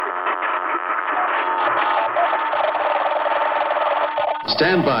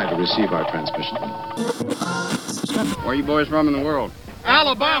Stand by to receive our transmission. Where are you boys from in the world?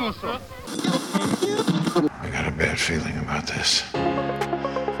 Alabama, sir. I got a bad feeling about this.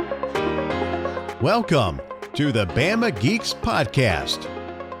 Welcome to the Bama Geeks Podcast.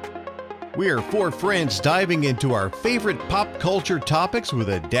 We are four friends diving into our favorite pop culture topics with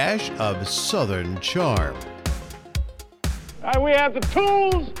a dash of Southern charm. We have the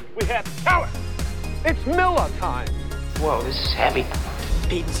tools, we have the talent. It's Miller time. Whoa, this is heavy.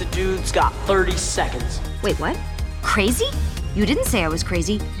 Pizza dude's got 30 seconds. Wait, what? Crazy? You didn't say I was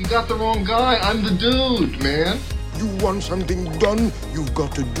crazy. You got the wrong guy. I'm the dude, man. You want something done, you've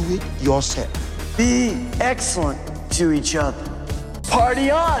got to do it yourself. Be excellent to each other. Party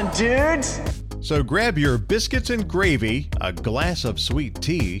on, dudes! So grab your biscuits and gravy, a glass of sweet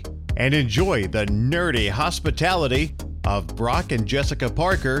tea, and enjoy the nerdy hospitality of Brock and Jessica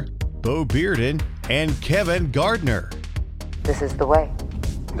Parker, Bo Bearden, and Kevin Gardner. This is the way.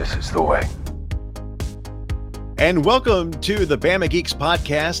 This is the way. And welcome to the Bama Geeks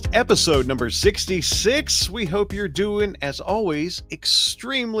Podcast, episode number 66. We hope you're doing, as always,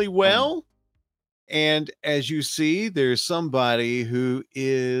 extremely well. And as you see, there's somebody who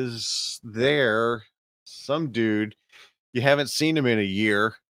is there, some dude. You haven't seen him in a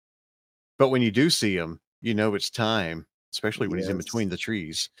year, but when you do see him, you know it's time, especially when he's in between the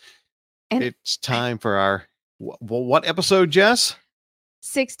trees. And it's time for our, what episode, Jess?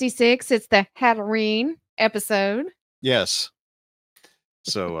 66. It's the Halloween episode. Yes.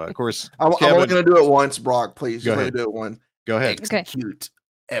 So, of course, I'm only going to do it once, Brock. Please, go ahead. Do it one. Go ahead. Execute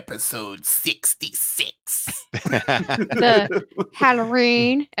episode 66. The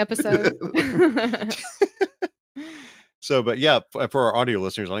Halloween episode. So, but yeah, for our audio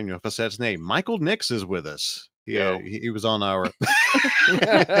listeners, I don't know if I said his name. Michael Nix is with us. He was on our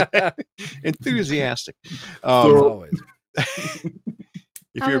enthusiastic. Always.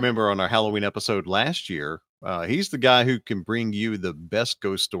 If you remember on our Halloween episode last year, he's the guy who can bring you the best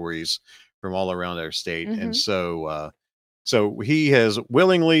ghost stories from all around our state. Mm-hmm. And so he has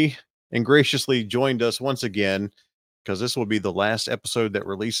willingly and graciously joined us once again, because this will be the last episode that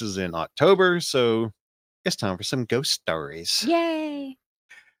releases in October. So it's time for some ghost stories. Yay.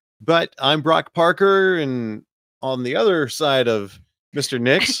 But I'm Brock Parker, and on the other side of Mr.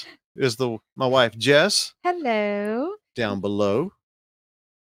 Nix is my wife, Jess. Hello. Down below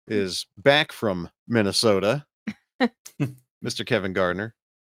is back from Minnesota, Mr. Kevin Gardner.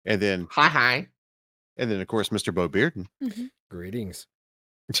 And then hi. And then, of course, Mr. Bo Bearden. Mm-hmm. Greetings.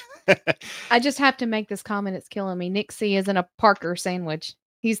 I just have to make this comment. It's killing me. Nixie isn't a Parker sandwich.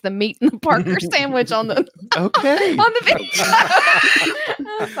 He's the meat in the Parker sandwich on the okay on the video.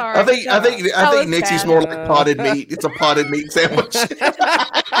 Oh, sorry. I think Nixie's more like potted meat. It's a potted meat sandwich.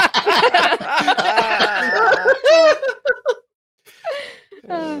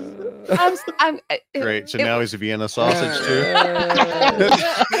 Great. So now he's a Vienna sausage too.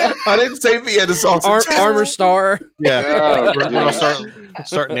 I didn't say Vienna sausage. Armor Star. Yeah. We're gonna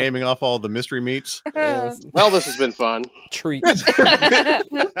start naming off all the mystery meats. Well, this has been fun. Treat. I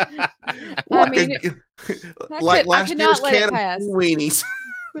mean, like last year's can of weenies.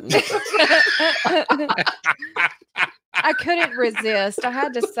 I couldn't resist. I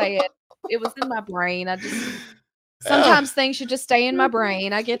had to say it. It was in my brain. Sometimes things should just stay in my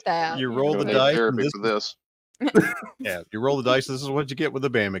brain. I get that. You roll the dice. For this. Yeah, you roll the dice. This is what you get with the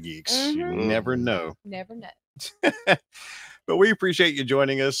Bama Geeks. Mm-hmm. You never know. Never know. But we appreciate you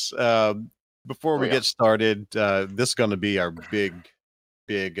joining us. Before we get started, this is going to be our big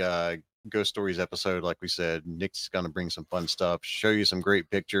Ghost Stories episode. Like we said, Nick's going to bring some fun stuff, show you some great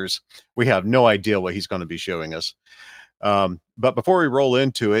pictures. We have no idea what he's going to be showing us. But before we roll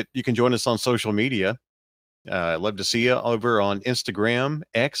into it, you can join us on social media. I'd love to see you over on Instagram,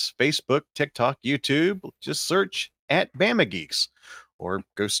 X, Facebook, TikTok, YouTube. Just search at Bama Geeks or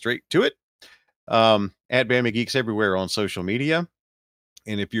go straight to it. At Bama Geeks everywhere on social media.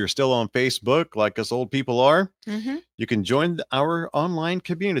 And if you're still on Facebook, like us old people are, you can join our online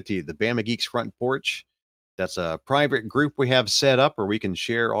community, the Bama Geeks Front Porch. That's a private group we have set up where we can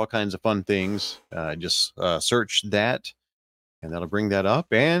share all kinds of fun things. Just search that, and that'll bring that up.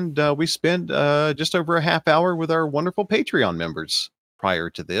 And we spend just over a half hour with our wonderful Patreon members prior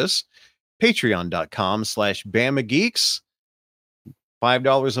to this. Patreon.com/Bama Geeks.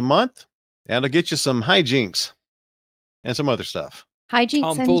 $5 a month. That'll get you some hijinks and some other stuff.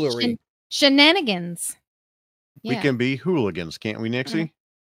 Hijinks and shenanigans. We can be hooligans, can't we, Nixie?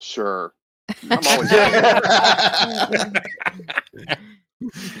 Sure. I'm always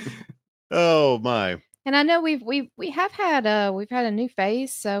Oh my. And I know we have had a new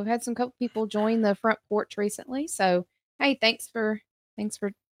face, so we've had some couple people join the front porch recently. So hey, thanks for Thanks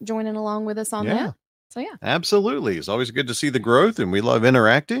for joining along with us on Yeah. that. So yeah, Absolutely. It's always good to see the growth, and we love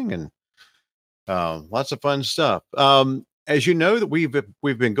interacting and lots of fun stuff. As you know, that we've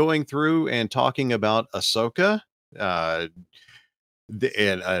been going through and talking about Ahsoka.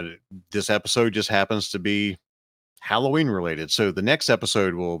 This episode just happens to be Halloween related. So the next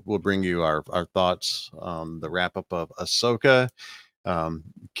episode will bring you our thoughts on the wrap up of Ahsoka.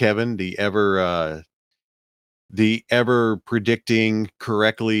 Kevin, the ever predicting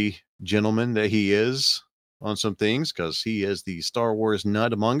correctly gentleman that he is on some things, because he is the Star Wars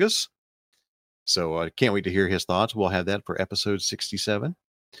nut among us. So I can't wait to hear his thoughts. We'll have that for episode 67.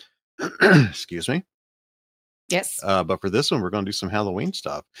 Excuse me. yes. But for this one, we're going to do some Halloween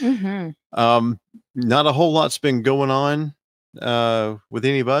stuff. Mm-hmm. Not a whole lot's been going on with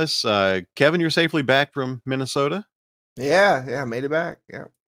any of us. Kevin, you're safely back from Minnesota. Yeah, made it back. Yeah.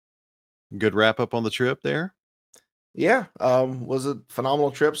 Good wrap up on the trip there. Yeah, was a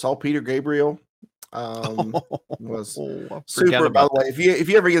phenomenal trip. Saw Peter Gabriel. Was super. By the way, if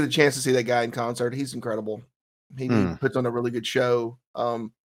you ever get the chance to see that guy in concert, he's incredible. He puts on a really good show.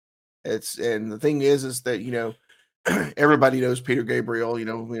 And the thing is that everybody knows Peter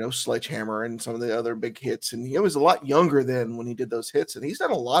Gabriel. Sledgehammer and some of the other big hits, and he was a lot younger then when he did those hits, and he's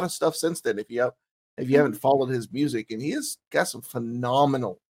done a lot of stuff since then. If you haven't followed his music, and he has got some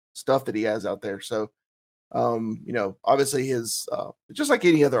phenomenal stuff that he has out there. So. Obviously his just like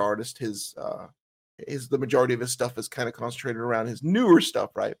any other artist, the majority of his stuff is kind of concentrated around his newer stuff,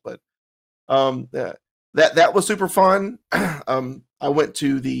 right? But that was super fun. I went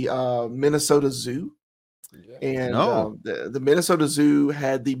to the Minnesota Zoo, and the Minnesota Zoo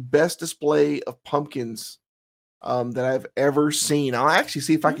had the best display of pumpkins that I've ever seen. I'll actually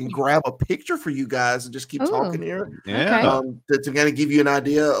see if I can grab a picture for you guys and just keep talking here. Yeah. To kind of give you an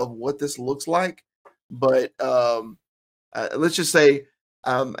idea of what this looks like. But let's just say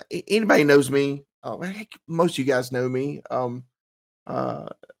anybody knows me. Most of you guys know me.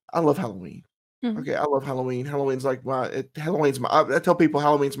 I love Halloween. Mm-hmm. Okay, I love Halloween. Halloween's like I tell people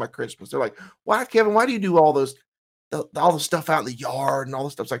Halloween's my Christmas. They're like, "Why, Kevin? Why do you do all the stuff out in the yard and all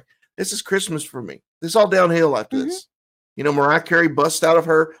this stuff?" It's like, this is Christmas for me. This is all downhill after this. Mariah Carey busts out of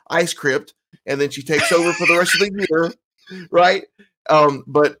her ice crypt, and then she takes over for the rest of the year, right?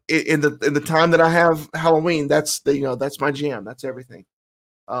 But in the time that I have Halloween, that's my jam. That's everything.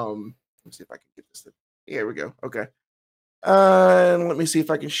 Let me see if I can get this thing. Here we go. Okay. And let me see if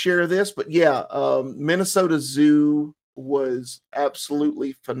I can share this. But yeah, Minnesota Zoo was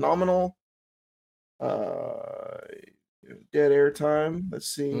absolutely phenomenal. Dead air time. Let's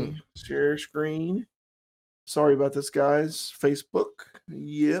see. Share screen. Sorry about this, guys. Facebook.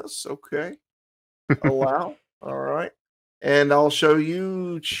 Yes. Okay. Allow. All right. And I'll show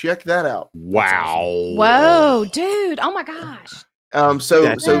you. Check that out. Wow. Awesome. Whoa, dude. Oh my gosh. So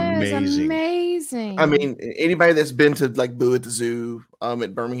that's amazing. I mean, anybody that's been to like Boo at the Zoo,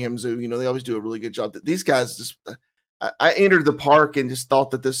 at Birmingham Zoo, they always do a really good job. These guys just, I entered the park and just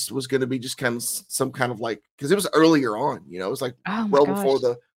thought that this was going to be just kind of some kind of like, because it was earlier on, it was like before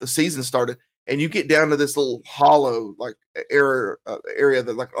the season started, and you get down to this little hollow like area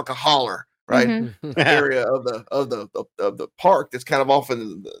that like a holler. Right, area of the park that's kind of off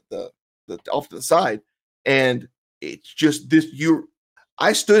in the off to the side, and it's just this.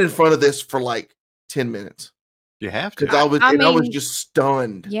 I stood in front of this for like 10 minutes. You have to. I was just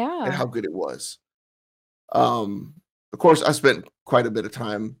stunned. Yeah, at how good it was. Of course, I spent quite a bit of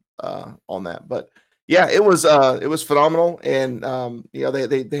time on that, but yeah, it was phenomenal, and they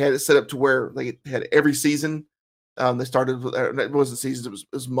had it set up to where they had every season. They started. It wasn't seasons; it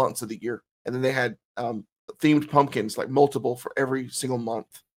was months of the year. And then they had themed pumpkins, like multiple for every single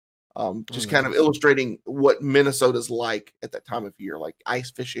month, just kind of illustrating what Minnesota's like at that time of year, like ice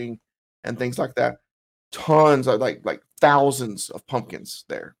fishing and things like that. Tons of like thousands of pumpkins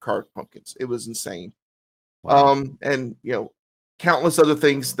there, carved pumpkins. It was insane. Wow. And countless other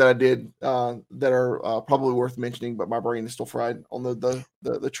things that I did that are probably worth mentioning, but my brain is still fried on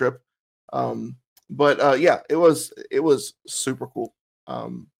the trip. But yeah, it was super cool.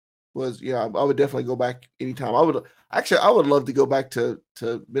 I would definitely go back anytime. I would love to go back to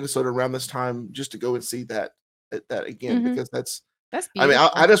Minnesota around this time just to go and see that again, because that's beautiful. I mean,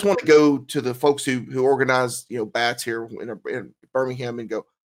 I just want to go to the folks who organize bats here in Birmingham and go,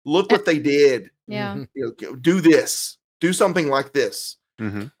 look what they did. Yeah, do this, do something like this.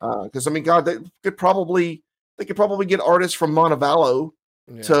 Because I mean, God, they could probably get artists from Montevallo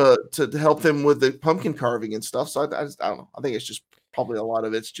to help them with the pumpkin carving and stuff. So I don't know. I think it's just probably a lot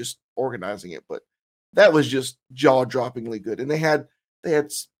of it's just organizing it, but that was just jaw-droppingly good. And they had they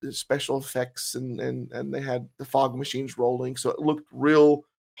had special effects and they had the fog machines rolling, so it looked real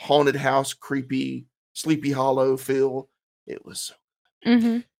haunted house, creepy, Sleepy Hollow feel. It was so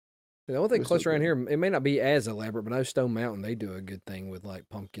Mm-hmm. The only thing close around here, it may not be as elaborate, but I know Stone Mountain, they do a good thing with like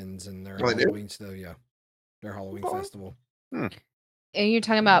pumpkins and their Halloween stuff. Yeah, their Halloween festival. And you're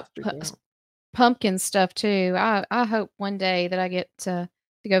talking about pumpkin stuff too. I hope one day that I get to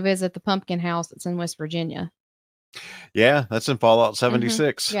go visit the pumpkin house that's in West Virginia. Yeah, that's in Fallout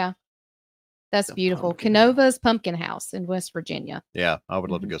 76. Yeah, that's beautiful. Canova's Pumpkin House in West Virginia. Yeah, I would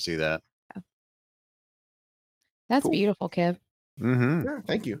love to go see that. That's beautiful, Kev. Mm-hmm. Yeah,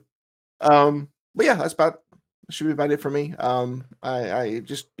 thank you. But yeah, should be about it for me. I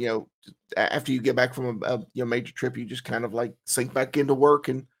just, after you get back from a major trip, you just kind of like sink back into work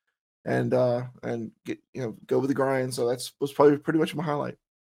and get, go with the grind. So was probably pretty much my highlight.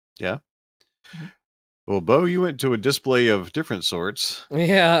 Yeah. Well, Bo, you went to a display of different sorts.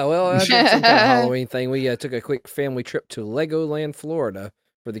 Yeah, well, I did some kind of Halloween thing. We took a quick family trip to Legoland, Florida,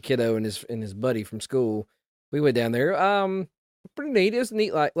 for the kiddo and his buddy from school. We went down there. Pretty neat. It was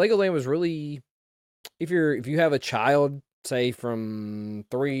neat. Like Legoland was really, if you have a child, say from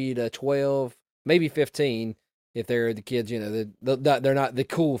 3 to 12, maybe 15, if they're the kids, they're not the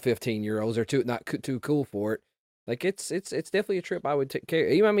cool 15-year-olds. They're not too cool for it. Like it's definitely a trip I would take care.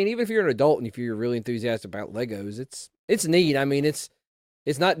 I mean, even if you're an adult and if you're really enthusiastic about Legos, it's neat. I mean, it's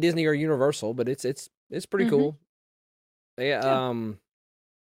not Disney or Universal, but it's pretty cool. They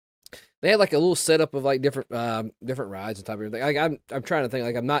had like a little setup of like different rides and type of everything. Like I'm trying to think.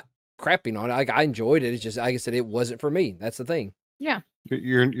 Like I'm not crapping on it. Like I enjoyed it. It's just like I said, it wasn't for me. That's the thing. Yeah.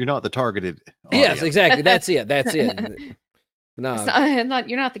 You're not the targeted audience. Yes, exactly. That's it. That's it. No,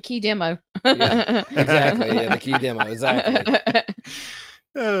 you're not the key demo. Yeah, exactly. Yeah, the key demo. Exactly.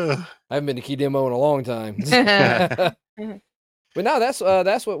 I haven't been to key demo in a long time. But no,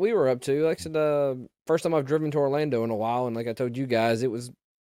 that's what we were up to. Like I said, first time I've driven to Orlando in a while, and like I told you guys, it was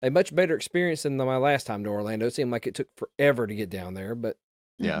a much better experience than my last time to Orlando. It seemed like it took forever to get down there, but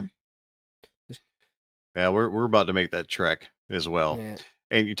yeah, we're about to make that trek as well. Yeah.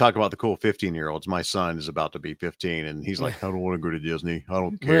 And you talk about the cool 15-year-olds. My son is about to be 15, and he's like, I don't want to go to Disney. I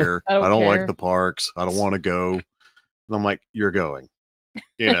don't care. I don't like the parks. I don't want to go. And I'm like, you're going.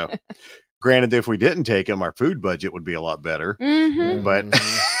 Granted, if we didn't take him, our food budget would be a lot better. Mm-hmm.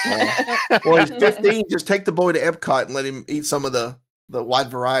 But well, he's 15. Just take the boy to Epcot and let him eat some of the wide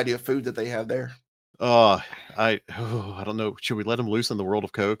variety of food that they have there. I don't know. Should we let him loose in the world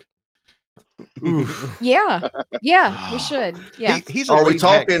of Coke? Yeah, we should. Yeah. Are we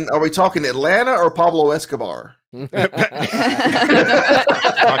talking Atlanta or Pablo Escobar? Epcot.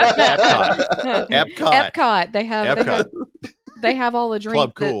 They have all the drinks.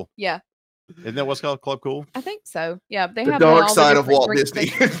 Club Cool. Yeah. Isn't that what's called Club Cool? I think so. Yeah, they the have dark all side the of Walt drinks.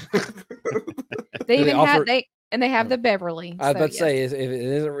 Disney. They even have they have the Beverly. I was about to say, if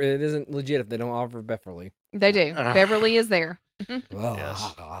it isn't legit if they don't offer Beverly. They do. Beverly is there.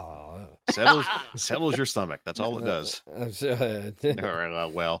 Yes. Settles your stomach. That's all it does. All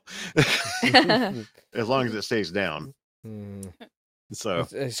right. Well, as long as it stays down. So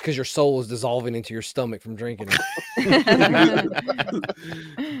it's because your soul is dissolving into your stomach from drinking it.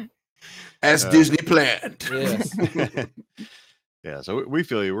 As Disney planned. Yes. Yeah. So we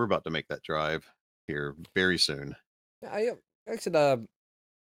feel you. We're about to make that drive here very soon. Like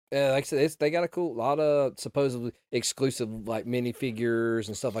I said, they got a cool lot of supposedly exclusive like minifigures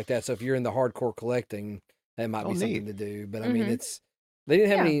and stuff like that. So if you're in the hardcore collecting, that might be something to do. But I mean, they didn't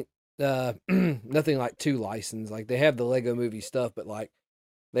have any nothing like too licensed. Like they have the Lego Movie stuff, but like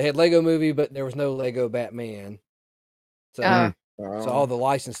they had Lego Movie, but there was no Lego Batman. So so all the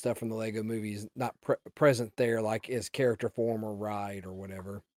licensed stuff from the Lego Movie is not present there, like as character form or ride or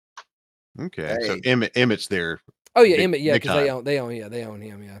whatever. Okay, so Emmett's there. Oh yeah, Emmett. Yeah, because they own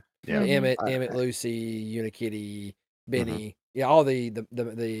him. Yeah. Yeah. Emmett, Lucy, Unikitty, Benny. Yeah, all the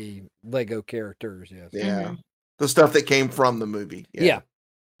Lego characters. Yes. Yeah, the stuff that came from the movie. Yeah.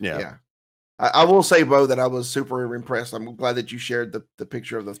 I will say, Bo, that I was super impressed. I'm glad that you shared the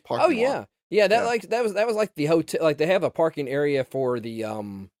picture of the parking lot. Yeah. That was like the hotel. Like they have a parking area for the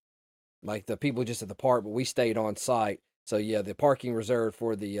like the people just at the park, but we stayed on site. So yeah, the parking reserved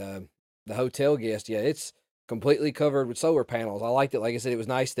for the hotel guest. Yeah, it's completely covered with solar panels. I liked it. Like I said, it was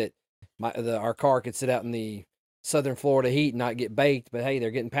nice that our car could sit out in the southern Florida heat and not get baked. But hey,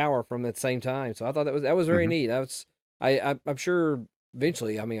 they're getting power from it at the same time. So I thought that was very neat. I'm sure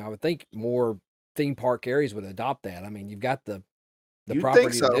eventually. I mean, I would think more theme park areas would adopt that. I mean, you've got the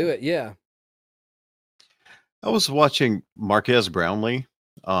property to do it. Yeah. I was watching Marquez Brownlee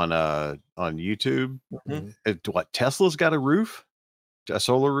on YouTube. What, Tesla's got a roof? a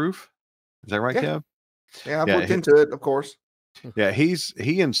solar roof. Is that right, Kev? Yeah, I've looked into it, of course. Yeah,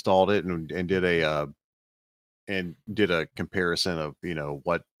 he installed it and did a comparison of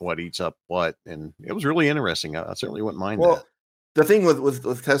what eats up what, and it was really interesting. I certainly wouldn't mind that. The thing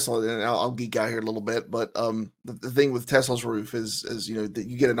with Tesla, and I'll geek out here a little bit, but the thing with Tesla's roof is that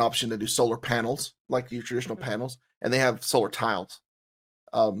you get an option to do solar panels like your traditional panels, and they have solar tiles.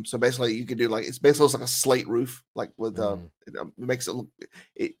 So basically, you could do it's basically like a slate roof, like with it makes it look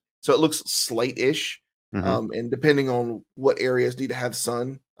so it looks slate-ish. And depending on what areas need to have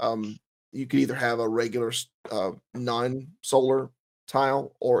sun, you could either have a regular non-solar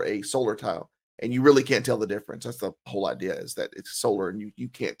tile or a solar tile. And you really can't tell the difference. That's the whole idea, is that it's solar and you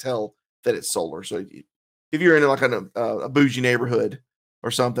can't tell that it's solar. So if you're in like a bougie neighborhood or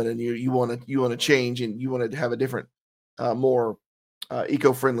something and you want to change and you want to have a different, more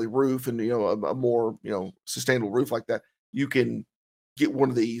eco-friendly roof and a more sustainable roof like that, you can get one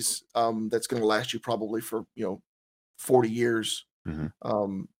of these that's going to last you probably for 40 years, and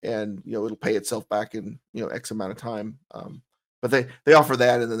it'll pay itself back in X amount of time. But they offer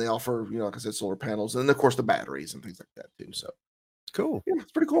that, and then they offer, like I said, solar panels, and then of course the batteries and things like that too. So cool. Yeah,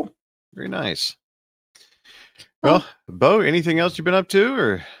 it's pretty cool. Very nice. Well, Bo, anything else you've been up to,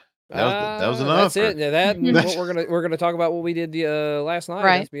 or that was enough? That's it. Yeah, that and what we're gonna talk about what we did last night.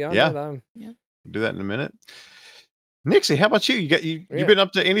 Right. Let's be honest. Yeah. Do that in a minute. Nixie, how about you? You been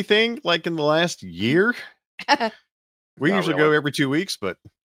up to anything like in the last year? We Not usually really. go every 2 weeks, but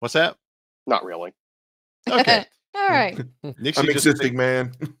what's that? Not really. Okay. All right. Nixie I'm existing,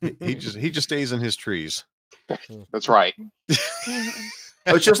 man. he just stays in his trees. That's right.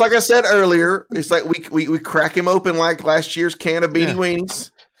 It's just like I said earlier. It's like we crack him open like last year's can of Beanie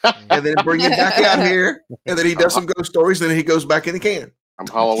Weenies, and then bring him back out here, and then he does some ghost stories, and then he goes back in the can. I'm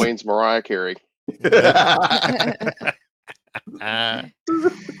Halloween's Mariah Carey.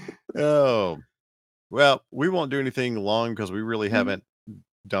 Oh, well, we won't do anything long because we really haven't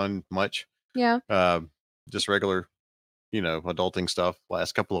done much. Yeah. Just regular, adulting stuff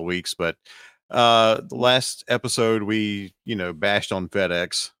last couple of weeks. But the last episode we, bashed on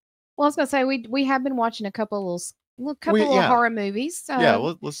FedEx. Well, I was gonna say we have been watching a couple of horror movies. Yeah,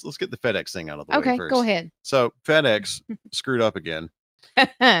 let's get the FedEx thing out of the way Okay, first. go ahead. So FedEx screwed up again.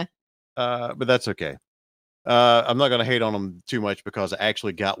 But that's okay. I'm not going to hate on them too much because I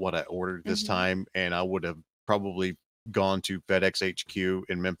actually got what I ordered this time, and I would have probably gone to FedEx HQ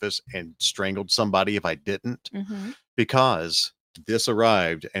in Memphis and strangled somebody if I didn't, because this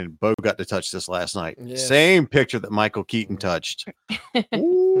arrived and Bo got to touch this last night. Yes. Same picture that Michael Keaton touched.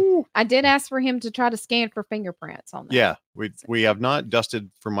 I did ask for him to try to scan for fingerprints on that. Yeah, we have not dusted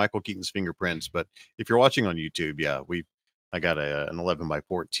for Michael Keaton's fingerprints, but if you're watching on YouTube, I got an 11 by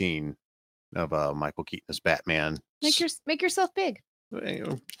 14 of Michael Keaton as Batman. Make yourself big.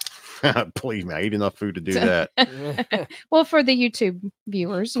 Believe me, I eat enough food to do that. Well, for the YouTube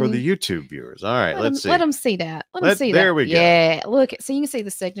viewers. For the YouTube viewers. All right, let's see. Let them see that. Let them see that. There we go. Yeah, look, so you can see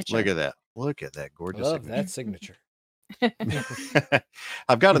the signature. Look at that. Look at that gorgeous Love that signature.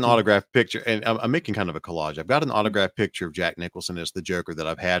 I've got an autographed picture, and I'm making kind of a collage. I've got an autographed picture of Jack Nicholson as the Joker that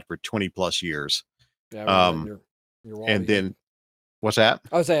I've had for 20 plus years. Yeah, your wall, and then what's that?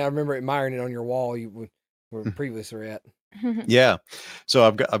 I was saying I remember admiring it on your wall. You were previously at. Yeah, so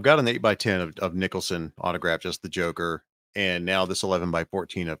I've got an 8x10 of Nicholson autographed as the Joker, and now this 11 by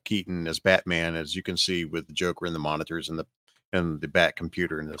 14 of Keaton as Batman, as you can see with the Joker and the monitors and the Bat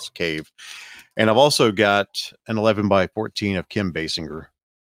computer in this cave. And I've also got an 11 by 14 of Kim Basinger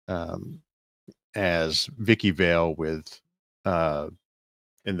as Vicky Vale with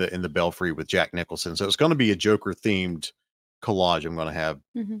in the Belfry with Jack Nicholson. So it's going to be a Joker themed collage. I'm going to have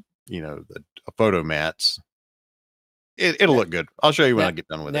a photo mats. It'll look good. I'll show you when I get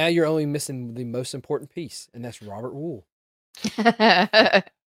done with it. Now you're only missing the most important piece, and that's Robert Wool. I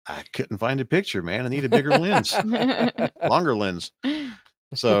couldn't find a picture, man. I need a bigger lens, longer lens.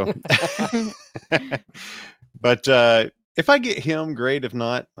 So, but if I get him, great. If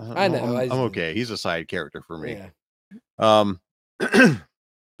not, I'm okay. He's a side character for me. Yeah.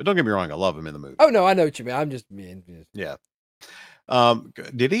 But don't get me wrong, I love him in the movie. Oh no, I know what you mean. I'm just being. Yeah.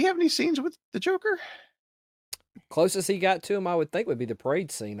 Did he have any scenes with the Joker? Closest he got to him, I would think, would be the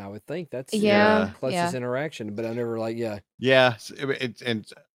parade scene. I would think that's closest interaction. But I never Yeah, and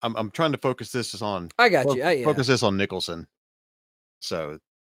I'm trying to focus this on. I got you. Focus this on Nicholson. So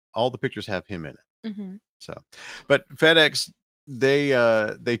all the pictures have him in it. Mm-hmm. So, but FedEx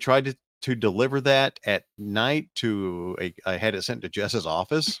they tried to deliver that at night I had it sent to Jess's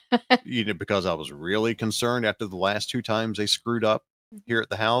office, because I was really concerned after the last 2 times they screwed up here at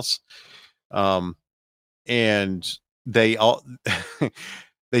the house. And they all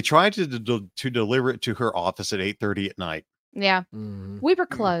they tried to deliver it to her office at 8:30 at night. Yeah. Mhm. We were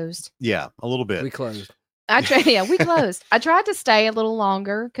closed. Yeah, a little bit. We closed. We closed. I tried to stay a little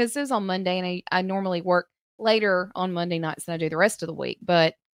longer because it was on Monday, and I normally work later on Monday nights than I do the rest of the week.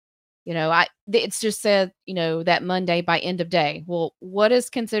 But it's just said, that Monday by end of day. Well, what is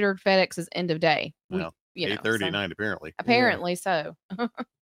considered FedEx's end of day? Well, 8:30 at night, apparently. Apparently so.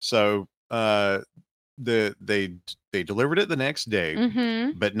 So they delivered it the next day,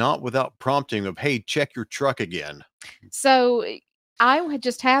 Mhm. but not without prompting of, hey, check your truck again. So I had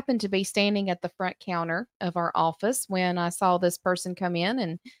just happened to be standing at the front counter of our office when I saw this person come in,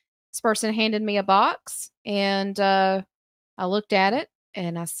 and this person handed me a box, and I looked at it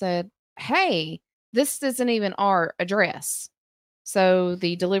and I said, "Hey, this isn't even our address." So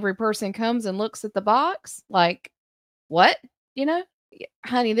the delivery person comes and looks at the box like, "What?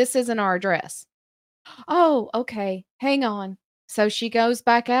 Honey, this isn't our address." "Oh, okay. Hang on." So she goes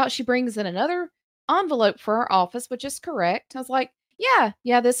back out. She brings in another envelope for our office, which is correct. I was like,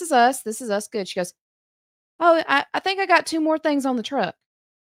 yeah, this is us. This is us. Good. She goes, "Oh, I think I got 2 more things on the truck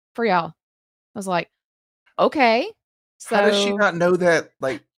for y'all." I was like, "Okay." How does she So not know that?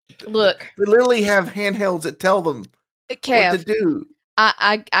 Like, look, they literally have handhelds that tell them what to Kev, do.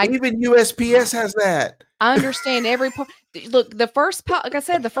 I Even USPS has that. I understand every part. Look, the first box, like I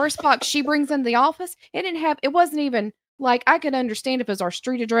said, the first box she brings into the office, it wasn't even like I could understand if it was our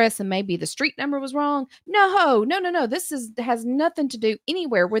street address and maybe the street number was wrong. No. This has nothing to do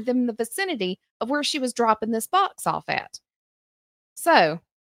anywhere within the vicinity of where she was dropping this box off at. So,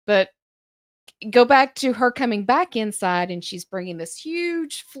 but go back to her coming back inside and she's bringing this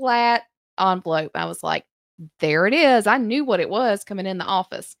huge flat envelope. I was like, there it is. I knew what it was coming in the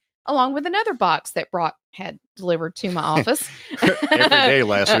office, along with another box that Brock had delivered to my office Every day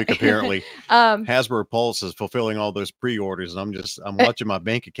last week, apparently. Um, Hasbro Pulse is fulfilling all those pre-orders, and I'm watching my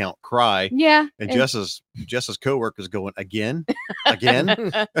bank account cry. yeah. And Jess's coworker's going, again?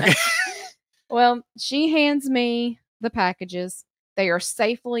 Well, she hands me the packages. They are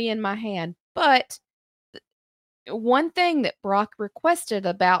safely in my hand. But one thing that Brock requested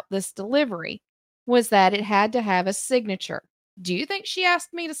about this delivery was that it had to have a signature. Do you think she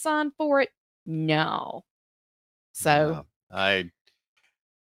asked me to sign for it? No. So I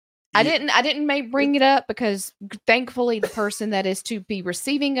didn't bring it up because thankfully the person that is to be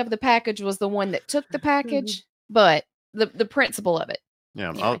receiving of the package was the one that took the package, but the principle of it.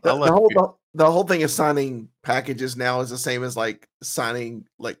 Yeah, the whole thing of signing packages now is the same as like signing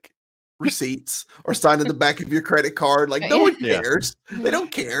like receipts or signing the back of your credit card. Like no one cares. They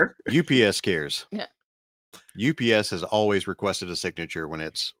don't care. UPS cares. Yeah. UPS has always requested a signature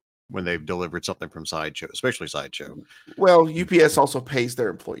when they've delivered something from Sideshow, especially Sideshow. Well, UPS also pays their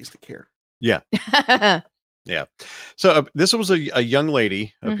employees to care. Yeah. Yeah. So this was a young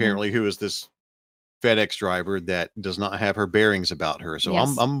lady, apparently, who is this FedEx driver that does not have her bearings about her. So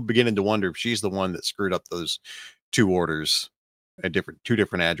Yes. I'm beginning to wonder if she's the one that screwed up those 2 orders at two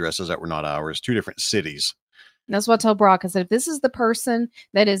different addresses that were not ours, 2 different cities. That's what I told Brock. I said, if this is the person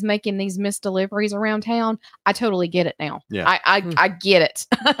that is making these missed deliveries around town, I totally get it now. Yeah. I get it.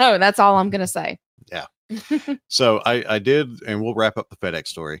 That's all I'm going to say. Yeah. So I did, and we'll wrap up the FedEx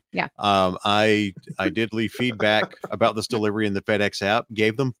story. Yeah. I did leave feedback about this delivery in the FedEx app,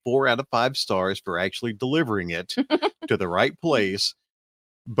 gave them 4 out of 5 stars for actually delivering it to the right place.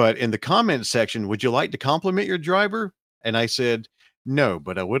 But in the comment section, would you like to compliment your driver? And I said, no,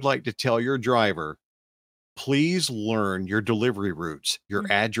 but I would like to tell your driver, please learn your delivery routes, your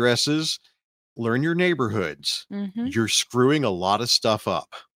addresses, learn your neighborhoods. You're screwing a lot of stuff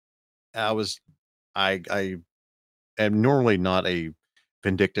up. I am normally not a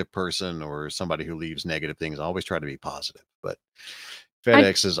vindictive person or somebody who leaves negative things. I always try to be positive, but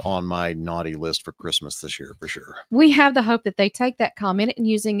FedEx is on my naughty list for Christmas this year for sure. We have the hope that they take that comment and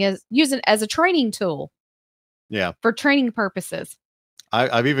use it as a training tool. Yeah. For training purposes.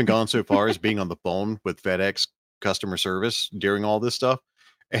 I've even gone so far as being on the phone with FedEx customer service during all this stuff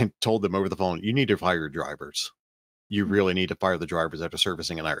and told them over the phone, you need to fire your drivers. You really need to fire the drivers that are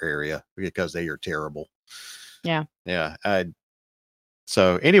servicing in our area because they are terrible. Yeah. Yeah.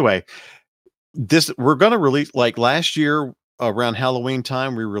 So anyway, we're going to release, like last year around Halloween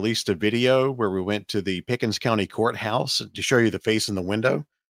time, we released a video where we went to the Pickens County Courthouse to show you the face in the window.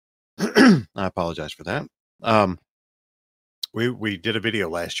 I apologize for that. We did a video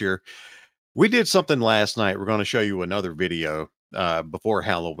last year. We did something last night. We're going to show you another video before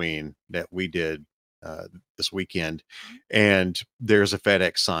Halloween that we did this weekend. And there's a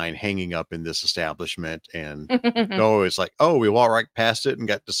FedEx sign hanging up in this establishment. And it's like, we walked right past it and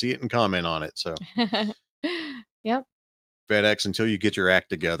got to see it and comment on it. So Yep. FedEx, until you get your act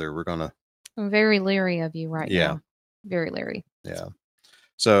together, we're gonna. I'm very leery of you right Yeah. now. Very leery. Yeah.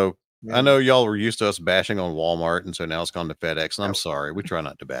 So I know y'all were used to us bashing on Walmart, and so now it's gone to FedEx. And I'm sorry, we try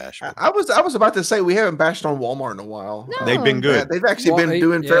not to bash. But I was about to say we haven't bashed on Walmart in a while. No. they've been good. They've actually been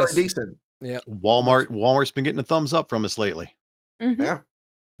doing fairly decent. Yeah. Walmart's been getting a thumbs up from us lately. Mhm. Yeah.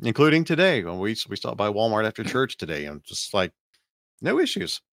 Including today when we stopped by Walmart after church today, and just like no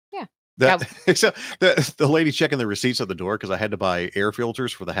issues. Yeah. That except the lady checking the receipts at the door, because I had to buy air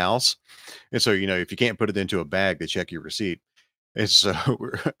filters for the house, and so if you can't put it into a bag, they check your receipt. And so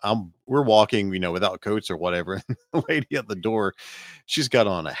we're walking, without coats or whatever. And the lady at the door, she's got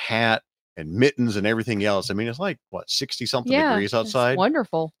on a hat and mittens and everything else. I mean, it's like what 60 something degrees outside.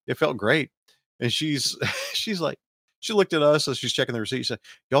 Wonderful. It felt great, and she's like. She looked at us as she's checking the receipt. She said,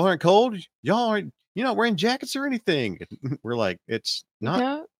 "Y'all aren't cold? Y'all aren't, not wearing jackets or anything?" We're like, "It's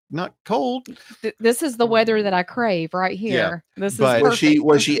not cold." This is the weather that I crave right here. Yeah, this but is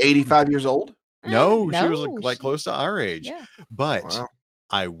was she 85 years old? No, she was like close to our age. Yeah. But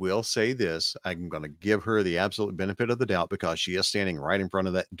I will say this: I'm going to give her the absolute benefit of the doubt, because she is standing right in front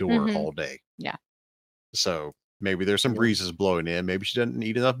of that door all day. Yeah. So maybe there's some breezes blowing in. Maybe she doesn't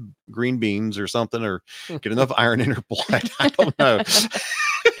eat enough green beans or something, or get enough iron in her blood. I don't know.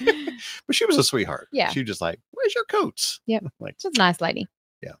 But she was a sweetheart. Yeah. She was just like, "Where's your coats?" Yep. Like, she's a nice lady.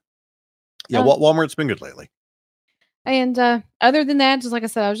 Yeah. Yeah. Walmart's been good lately. And other than that, just like I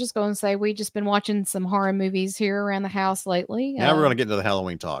said, I was just going to say we've just been watching some horror movies here around the house lately. Now we're going to get into the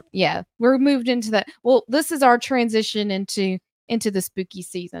Halloween talk. Yeah, we're moved into that. Well, this is our transition into the spooky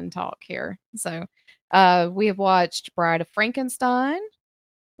season talk here. So we have watched Bride of Frankenstein.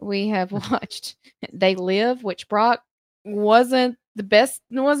 We have watched They Live, which Brock wasn't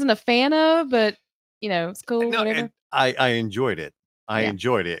a fan of, but it's cool. No, whatever. I enjoyed it. I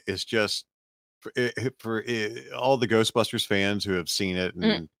enjoyed it. It's just for all the Ghostbusters fans who have seen it,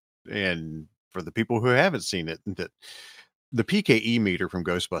 and for the people who haven't seen it, that the PKE meter from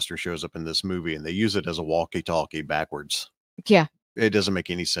Ghostbusters shows up in this movie, and they use it as a walkie-talkie backwards. Yeah. It doesn't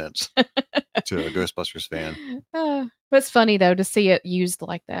make any sense to a Ghostbusters fan. But it's funny though to see it used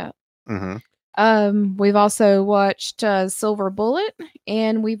like that. Mm-hmm. We've also watched Silver Bullet,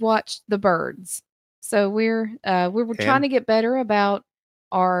 and we've watched The Birds. So we were trying to get better about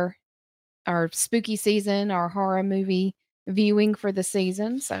our spooky season, our horror movie viewing for the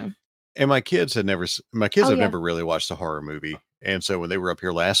season. So, and my kids have never really watched a horror movie. And so when they were up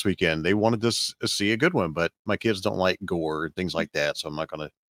here last weekend, they wanted to see a good one, but my kids don't like gore and things like that. So I'm not going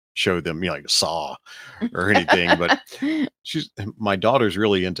to show them, like Saw or anything, but my daughter's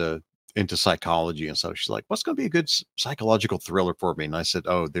really into psychology. And so she's like, "What's going to be a good psychological thriller for me?" And I said,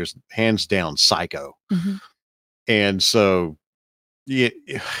 "Oh, there's hands down Psycho." Mm-hmm. And so it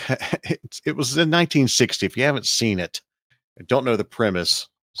was in 1960. If you haven't seen it, I don't know the premise.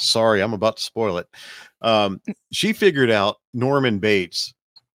 Sorry, I'm about to spoil it. She figured out Norman Bates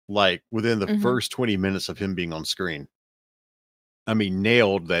like within the first 20 minutes of him being on screen. I mean,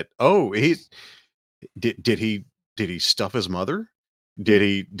 nailed that. Oh, did he stuff his mother?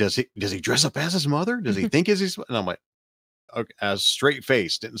 Does he dress up as his mother? Does he think is his? And I'm like, okay, as straight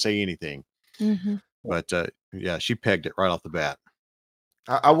face, didn't say anything. Mm-hmm. But yeah, she pegged it right off the bat.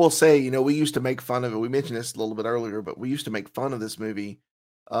 I will say, we used to make fun of it. We mentioned this a little bit earlier, but we used to make fun of this movie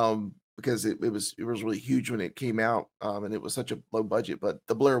because it was really huge when it came out, and it was such a low budget. But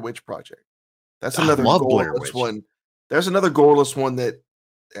the Blair Witch Project, that's another goreless one. There's another goreless one that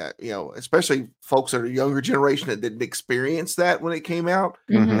especially folks that are younger generation that didn't experience that when it came out.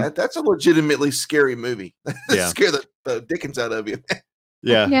 Mm-hmm. That's a legitimately scary movie. Yeah. Scare the dickens out of you.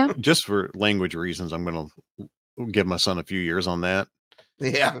 Yeah. Just for language reasons, I'm going to give my son a few years on that.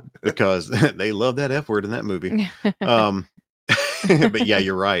 Yeah, because they love that F word in that movie. But yeah,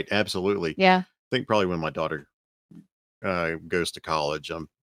 you're right. Absolutely. Yeah. I think probably when my daughter goes to college,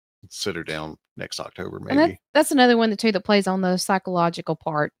 sit her down next October, maybe. And that's another one that plays on the psychological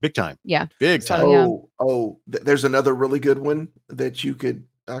part. Big time. Yeah. Big time. There's another really good one that you could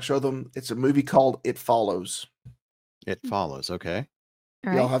show them. It's a movie called It Follows. It Follows. Okay.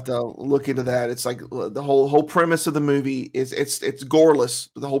 All Y'all have to look into that. It's like the whole premise of the movie is it's goreless.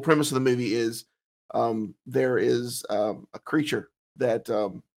 The whole premise of the movie is there is a creature that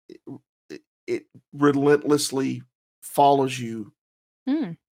it relentlessly follows you.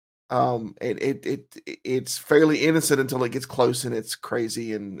 It's fairly innocent until it gets close, and it's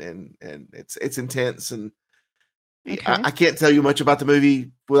crazy and it's intense, and I can't tell you much about the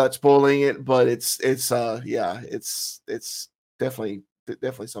movie without spoiling it, but it's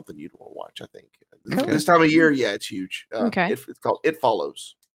definitely something you'd want to watch. I think this time of year, it's huge. Okay, it's called It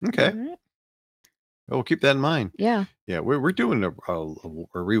Follows. Okay. we'll keep that in mind. Yeah. Yeah, we're doing a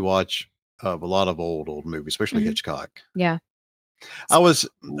rewatch of a lot of old movies, especially Hitchcock. Yeah. I was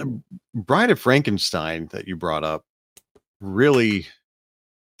Bride of Frankenstein that you brought up really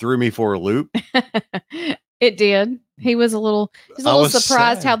threw me for a loop. It did. He was a little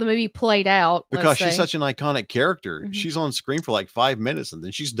surprised how the movie played out. Because she's such an iconic character. She's on screen for like 5 minutes and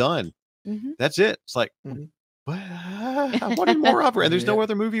then she's done. That's it. It's like, what? I wanted more of her. And there's no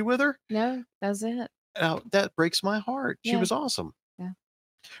other movie with her. No, that's it. Now, that breaks my heart. She was awesome. Yeah.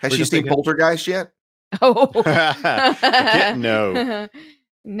 Has she seen Poltergeist yet? Oh, no.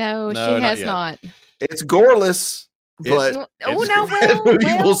 No, she has not. It's goreless, but that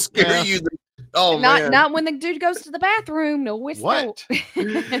movie will scare you. Not when the dude goes to the bathroom. No, it's what? She's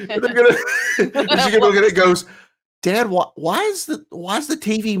gonna look at it. Goes, Dad, why is the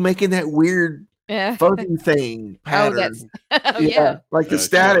TV making that weird fuzzy thing pattern? Like the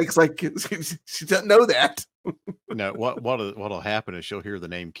statics. Like she doesn't know that. No, what'll happen is she'll hear the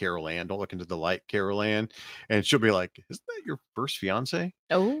name Carol Ann. Don't look into the light, Carol Ann, and she'll be like, "Isn't that your first fiance?"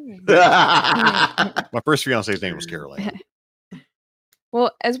 Oh, my first fiance's name was Carol Ann.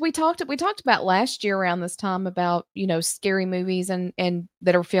 Well, as we talked about last year around this time about scary movies and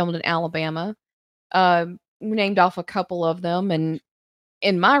that are filmed in Alabama. We named off a couple of them, and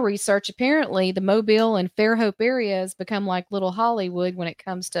in my research, apparently the Mobile and Fairhope area has become like little Hollywood when it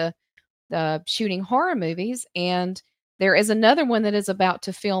comes to shooting horror movies. And there is another one that is about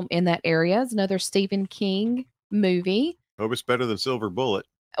to film in that area. It's another Stephen King movie. Hope it's better than Silver Bullet.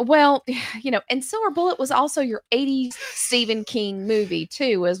 Well, and Silver Bullet was also your 80s Stephen King movie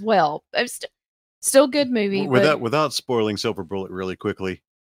too, as well. It's still good movie. Without spoiling Silver Bullet really quickly,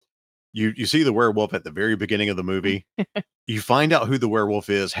 you see the werewolf at the very beginning of the movie. You find out who the werewolf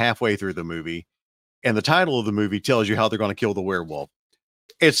is halfway through the movie, and the title of the movie tells you how they're going to kill the werewolf.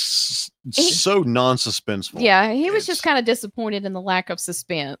 It's so non-suspenseful. Yeah, he was just kind of disappointed in the lack of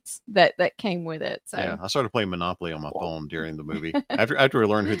suspense that came with it. So yeah, I started playing Monopoly on my phone during the movie. After I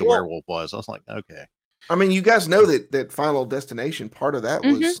learned who the werewolf was, I was like, okay. I mean, you guys know that Final Destination, part of that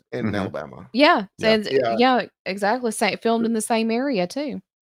was in Alabama. Yeah, exactly. Filmed in the same area too.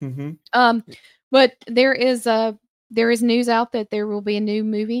 But there is news out that there will be a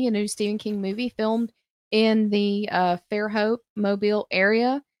new Stephen King movie filmed in the Fairhope, Mobile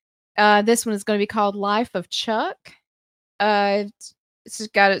area. This one is going to be called Life of Chuck. It's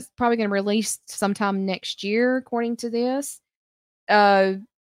probably going to release sometime next year, according to this. So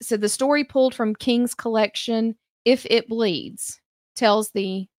the story pulled from King's collection, If It Bleeds, tells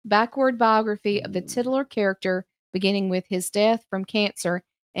the backward biography of the titular character, beginning with his death from cancer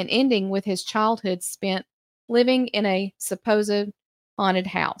and ending with his childhood spent living in a supposed haunted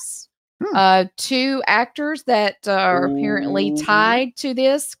house. Two actors that are apparently tied to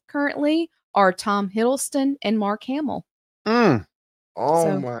this currently are Tom Hiddleston and Mark Hamill.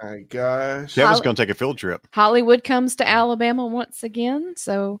 Oh my gosh. Kevin's going to take a field trip. Hollywood comes to Alabama once again,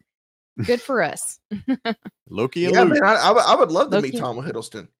 so good for us. Loki and Luke. Man, I would love to meet Tom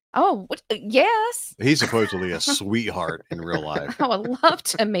Hiddleston. Oh, yes. He's supposedly a sweetheart in real life. I would love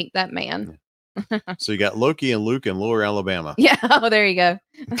to meet that man. So you got Loki and Luke in Lower Alabama. Yeah. Oh, there you go.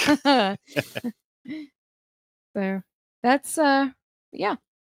 So that's yeah.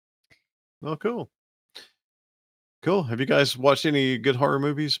 Well, cool. Have you guys watched any good horror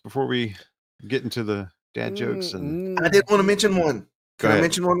movies before we get into the dad jokes? And I did want to mention one. Can I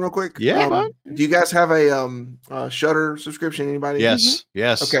mention one real quick? Yeah. Do you guys have a Shudder subscription? Anybody? Yes.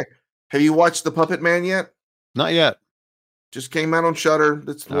 Yes. Okay. Have you watched The Puppet Man yet? Not yet. Just came out on Shudder.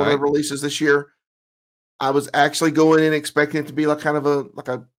 That's one of the releases this year. I was actually going in expecting it to be like kind of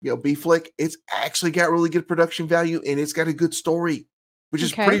a B flick. It's actually got really good production value and it's got a good story, which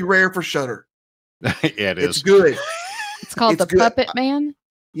is pretty rare for Shudder. Yeah, it is. It's good. It's called The Puppet Man.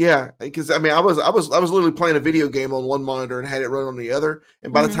 Yeah, because I mean, I was literally playing a video game on one monitor and had it run on the other,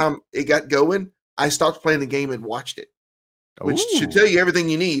 and by the time it got going, I stopped playing the game and watched it, which should tell you everything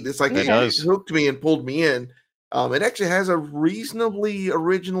you need. It's like it hooked me and pulled me in. It actually has a reasonably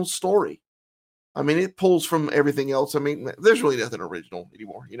original story. I mean, it pulls from everything else. I mean, there's really nothing original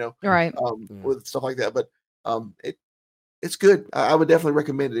anymore, right? With stuff like that, but it's good. I would definitely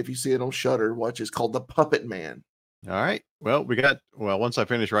recommend it if you see it on Shudder. Watch. It's called The Puppet Man. All right. Well, once I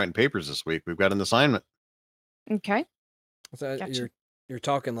finish writing papers this week, we've got an assignment. Okay. So gotcha. You're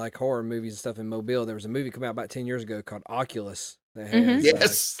talking like horror movies and stuff in Mobile. There was a movie come out about 10 years ago called Oculus that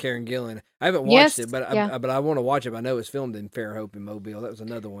has Karen Gillan. I haven't watched it, but I want to watch it. I know it's filmed in Fairhope in Mobile. That was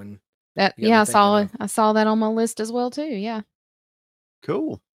another one. I saw that on my list as well too. Yeah.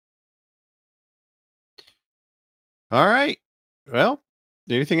 Cool. All right. Well,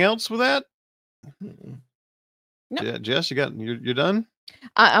 anything else with that? Nope. Jess, you're done?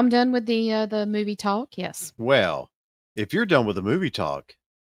 I'm done with the movie talk. Yes. Well, if you're done with the movie talk,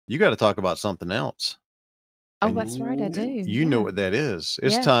 you got to talk about something else. Oh, And that's right. I do. You know what that is.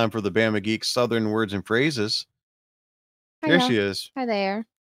 It's Yeah. time for the Bama Geek Southern Words and Phrases. Hi, Here y'all. she is. Hi there.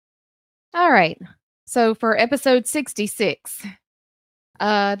 All right. So for episode 66,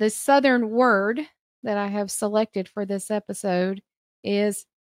 the Southern word that I have selected for this episode is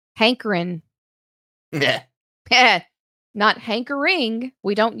hankering. Yeah. Not hankering.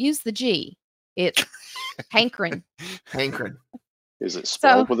 We don't use the G. It's hankering. Hankering. Is it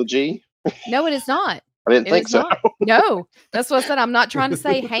spelled with a G? No, it is not. I didn't It think is so. not. No, that's what I said. I'm not trying to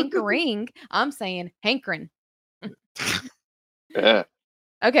say hankering. I'm saying hankering. Yeah.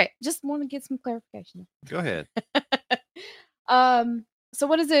 Okay, just want to get some clarification. Go ahead. So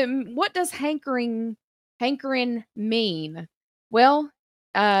what is it? What does hankering mean? Well,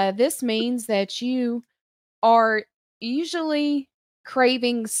 this means that you are usually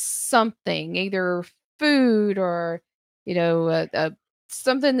craving something, either food or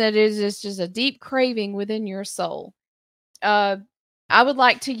something that is just a deep craving within your soul. I would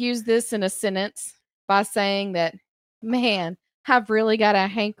like to use this in a sentence by saying that, man, I've really got a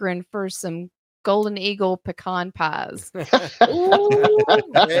hankering for some Golden Eagle pecan pies. Ooh,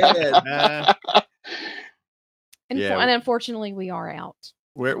 man. And unfortunately, we are out.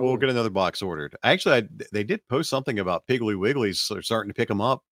 We'll get another box ordered. Actually, they did post something about Piggly Wigglies, so they're starting to pick them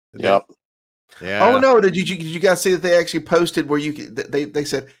up. Yep. Yeah. Oh no! Did you guys see that they actually posted where they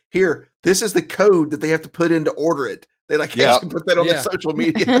said, here, this is the code that they have to put in to order it. They actually put that on their social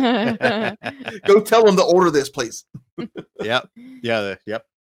media. Go tell them to order this, please. Yep. Yeah. Yep.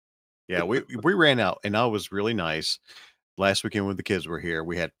 Yeah. We ran out, and I was really nice. Last weekend when the kids were here,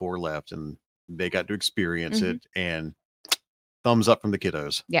 we had 4 left, and they got to experience it. And thumbs up from the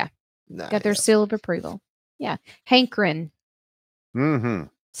kiddos. Yeah. Got their seal of approval. Yeah. Hankering. Mm-hmm.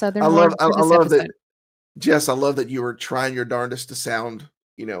 Southern I love that, Jess. I love that you were trying your darndest to sound,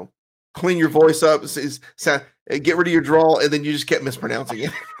 clean your voice up, sound, get rid of your drawl, and then you just kept mispronouncing it.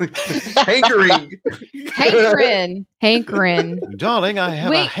 Hankering. Darling, I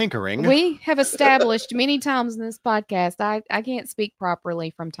have a hankering. We have established many times in this podcast I can't speak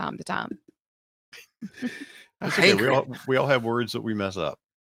properly from time to time. That's okay. We all have words that we mess up.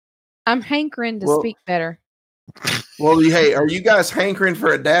 I'm hankering to speak better. Well, hey, are you guys hankering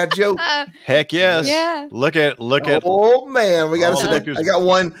for a dad joke? Heck yes. Yeah. Look at. Oh man, we got to sit down. I got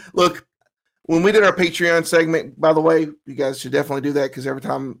one. Look, when we did our Patreon segment, by the way, you guys should definitely do that because every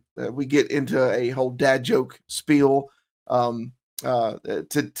time we get into a whole dad joke spiel,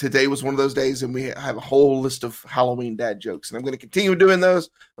 today was one of those days, and we have a whole list of Halloween dad jokes, and I'm going to continue doing those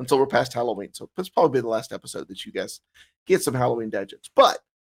until we're past Halloween. So this will probably be the last episode that you guys get some Halloween dad jokes. But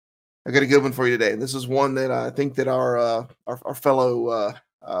I got a good one for you today, and this is one that I think that our fellow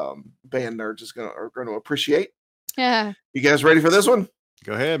band nerds are going to appreciate. Yeah. You guys ready for this one?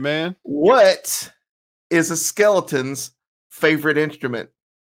 Go ahead, man. What is a skeleton's favorite instrument?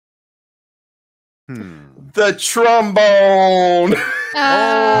 The trombone.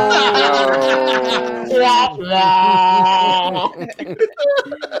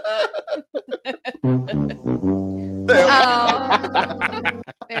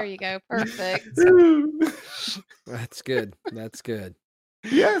 There you go. Perfect. That's good. That's good.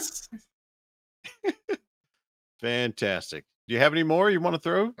 Yes. Fantastic. Do you have any more you want to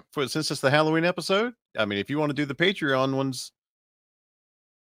throw since it's the Halloween episode? I mean, if you want to do the Patreon ones,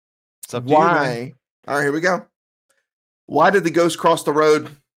 it's up to you. Why? All right, here we go. Why did the ghost cross the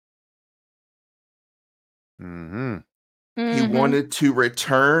road? He wanted to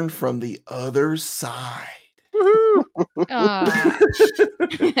return from the other side.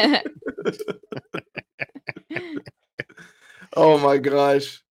 Oh my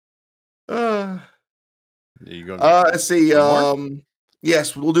gosh. Let's see.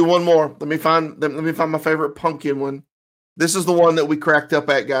 Yes, we'll do one more. Let me find my favorite pumpkin one. This is the one that we cracked up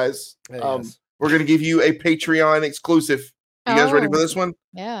at, guys. Yes. We're gonna give you a Patreon exclusive. You guys ready for this one?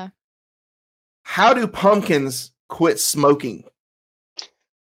 Yeah. How do pumpkins quit smoking?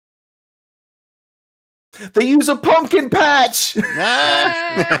 They use a pumpkin patch.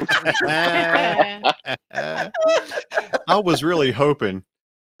 I was really hoping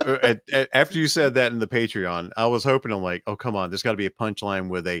after you said that in the Patreon, I was hoping, I'm like, oh, come on, there's got to be a punchline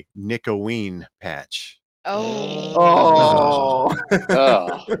with a Nickoween patch. Oh.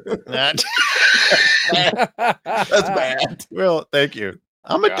 That's bad. Well, thank you.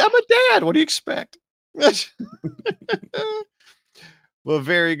 I'm a dad. What do you expect? Well,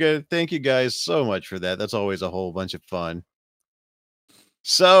 very good. Thank you guys so much for that. That's always a whole bunch of fun.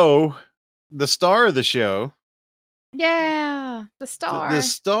 So the star of the show. Yeah, the star. The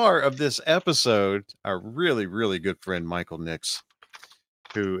star of this episode, our really, really good friend Michael Nix,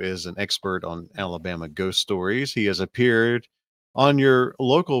 who is an expert on Alabama ghost stories. He has appeared on your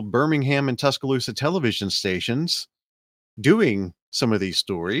local Birmingham and Tuscaloosa television stations doing some of these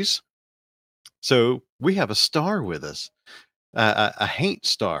stories. So we have a star with us, a Haint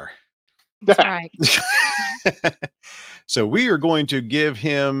star. That's right. So we are going to give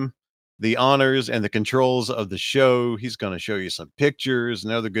him the honors and the controls of the show. He's going to show you some pictures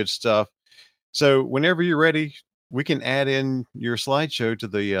and other good stuff. So whenever you're ready, we can add in your slideshow to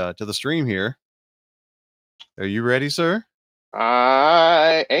the stream here. Are you ready, sir?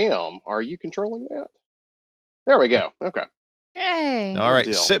 I am. Are you controlling that? There we go. Okay. Hey. All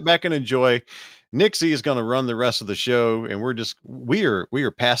right. Sit back and enjoy. Nixie is going to run the rest of the show, and we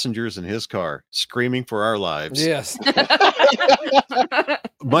are passengers in his car, screaming for our lives. Yes.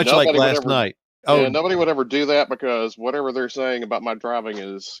 Much like last night. Yeah, nobody would ever do that because whatever they're saying about my driving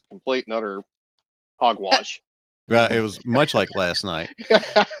is complete and utter hogwash. It was much like last night.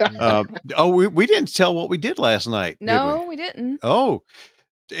 We didn't tell what we did last night. No, we didn't. Oh,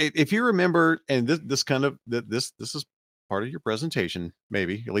 if you remember, and this is part of your presentation,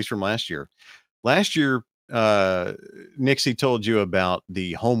 maybe at least from last year. Last year, Nixie told you about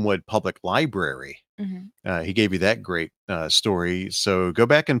the Homewood Public Library. Mm-hmm. He gave you that great story. So go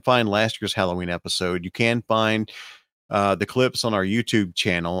back and find last year's Halloween episode. You can find the clips on our YouTube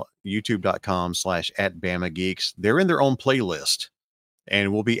channel, youtube.com/@BamaGeeks. They're in their own playlist,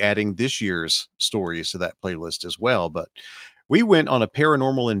 and we'll be adding this year's stories to that playlist as well. But we went on a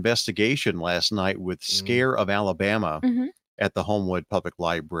paranormal investigation last night with Scare of Alabama at the Homewood Public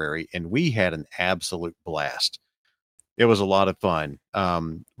Library, and we had an absolute blast. It was a lot of fun.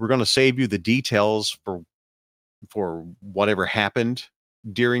 We're going to save you the details for whatever happened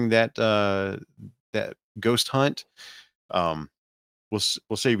during that ghost hunt. We'll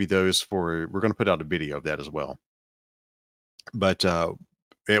save you those we're going to put out a video of that as well. But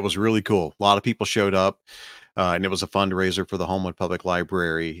it was really cool. A lot of people showed up, and it was a fundraiser for the Homewood Public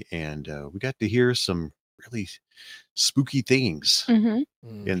Library, and we got to hear some really spooky things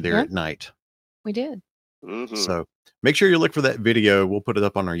in there at night. We did. So make sure you look for that video. We'll put it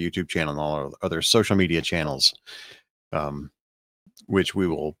up on our YouTube channel and all our other social media channels, which we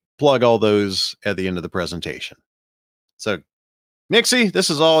will plug all those at the end of the presentation. So, Nixie, this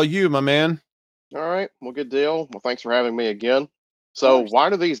is all you, my man. All right. Well, good deal. Well, thanks for having me again. So why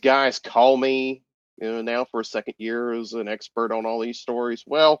do these guys call me now for a second year as an expert on all these stories?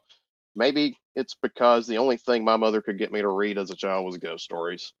 Well, maybe it's because the only thing my mother could get me to read as a child was ghost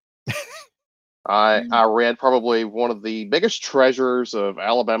stories. I read probably one of the biggest treasures of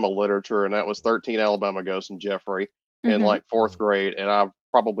Alabama literature, and that was 13 Alabama Ghosts and Jeffrey in like 4th grade. And I've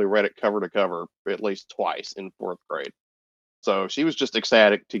probably read it cover to cover at least twice in 4th grade. So she was just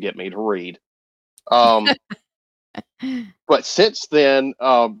ecstatic to get me to read. But since then,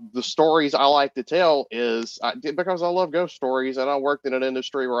 the stories I like to tell is because I love ghost stories, and I worked in an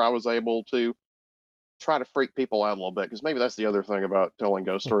industry where I was able to try to freak people out a little bit, because maybe that's the other thing about telling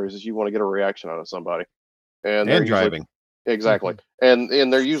ghost stories is you want to get a reaction out of somebody. And driving. Exactly.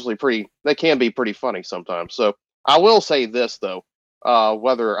 And they're usually they can be pretty funny sometimes. So I will say this though,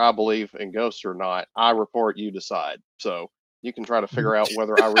 whether I believe in ghosts or not, I report, you decide. So you can try to figure out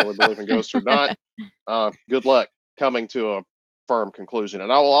whether I really believe in ghosts or not. Good luck coming to a firm conclusion.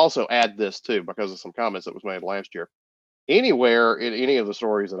 And I will also add this too, because of some comments that was made last year. Anywhere in any of the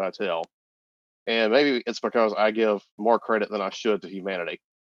stories that I tell, and maybe it's because I give more credit than I should to humanity,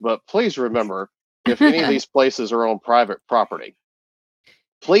 but please remember, if any of these places are on private property,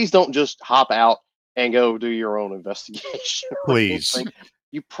 please don't just hop out and go do your own investigation. Please.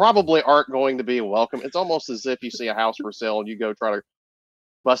 You probably aren't going to be welcome. It's almost as if you see a house for sale and you go try to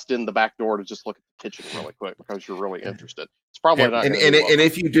bust in the back door to just look at the kitchen really quick because you're really interested. It's probably not. And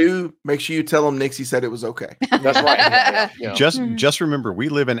if you do, make sure you tell them Nixie said it was okay. That's right. Yeah. Just remember, we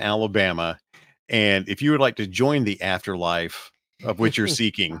live in Alabama, and if you would like to join the afterlife of which you're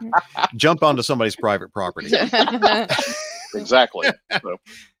seeking, jump onto somebody's private property. Exactly. So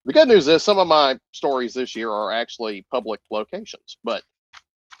the good news is some of my stories this year are actually public locations, but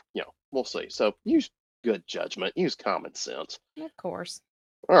we'll see. So use good judgment, use common sense. Of course.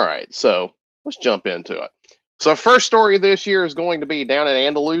 All right, so let's jump into it. So first story this year is going to be down in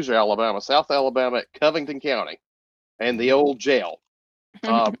Andalusia, Alabama, South Alabama, at Covington County, and the old jail.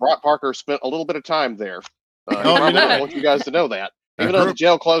 Brock Parker spent a little bit of time there. I want you guys to know that. Even though the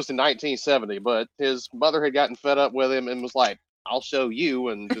jail closed in 1970, but his mother had gotten fed up with him and was like, I'll show you,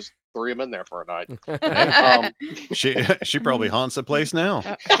 and just threw him in there for a night. She probably haunts the place now.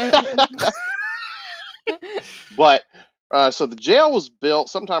 But so the jail was built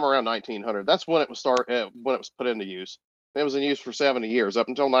sometime around 1900. That's when it was when it was put into use. It was in use for 70 years, up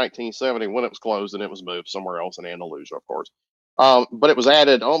until 1970 when it was closed and it was moved somewhere else in Andalusia, of course. But it was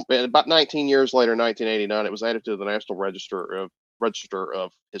added about 19 years later, 1989. It was added to the National Register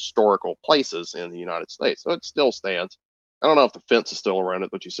of Historical Places in the United States. So it still stands. I don't know if the fence is still around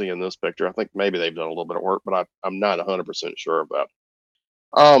it that you see in this picture. I think maybe they've done a little bit of work, but I'm not 100% sure of that.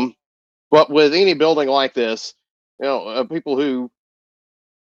 But with any building like this, people who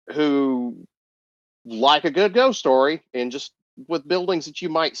like a good ghost story, and just with buildings that you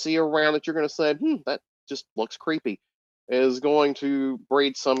might see around that you're going to say, that just looks creepy, is going to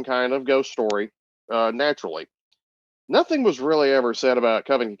breed some kind of ghost story naturally. Nothing was really ever said about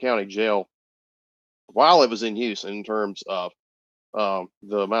Covington County Jail while it was in use in terms of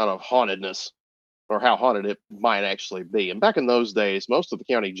the amount of hauntedness or how haunted it might actually be. And back in those days, most of the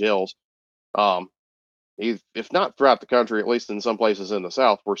county jails, if not throughout the country, at least in some places in the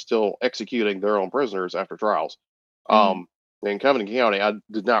South, were still executing their own prisoners after trials. In Covington County, I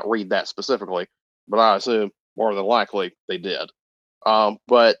did not read that specifically, but I assume more than likely they did.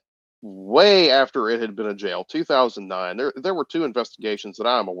 But way after it had been a jail, 2009, there were 2 investigations that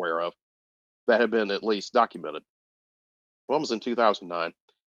I'm aware of that have been at least documented. One was in 2009,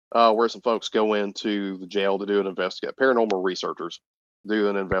 where some folks go into the jail to do an investigation. Paranormal researchers do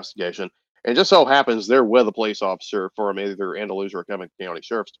an investigation. And it just so happens they're with a police officer from either Andalusia or Covington County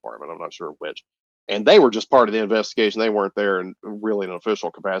Sheriff's Department. I'm not sure which. And they were just part of the investigation. They weren't there in really an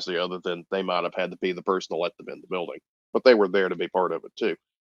official capacity, other than they might have had to be the person to let them in the building. But they were there to be part of it too.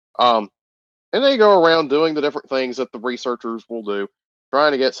 And they go around doing the different things that the researchers will do,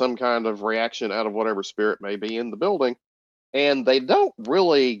 trying to get some kind of reaction out of whatever spirit may be in the building. And they don't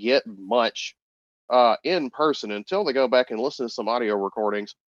really get much in person until they go back and listen to some audio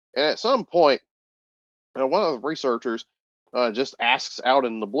recordings. And at some point, one of the researchers just asks out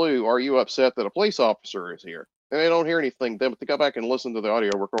in the blue, "Are you upset that a police officer is here?" And they don't hear anything. Then they go back and listen to the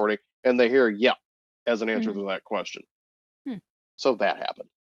audio recording, and they hear "yeah" as an answer to that question. So that happened.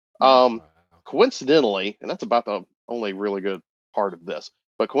 Coincidentally, and that's about the only really good part of this,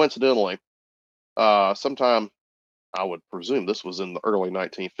 but coincidentally, sometime, I would presume this was in the early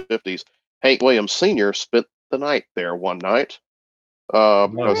 1950s, Hank Williams Sr. spent the night there one night.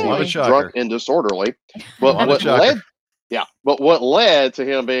 Because he was drunk and disorderly. But what led to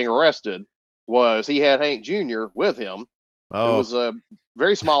him being arrested was he had Hank Jr. with him. It was a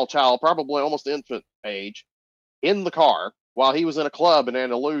very small child, probably almost infant age, in the car while he was in a club in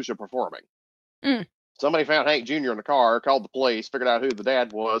Andalusia performing. Somebody found Hank Jr. in the car, called the police, figured out who the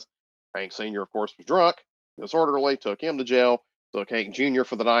dad was. Hank Sr., of course, was drunk, disorderly, took him to jail, took Hank Jr.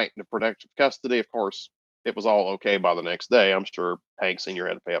 for the night into protective custody. Of course, it was all okay by the next day. I'm sure Hank Sr.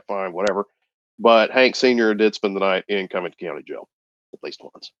 had to pay a fine, whatever. But Hank Sr. did spend the night in Covington County Jail, at least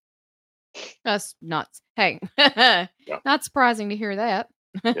once. That's nuts. Hey, not surprising to hear that.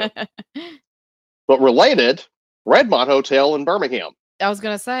 But related, Redmont Hotel in Birmingham. I was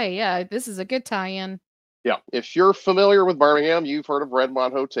going to say, yeah, this is a good tie-in. Yeah, if you're familiar with Birmingham, you've heard of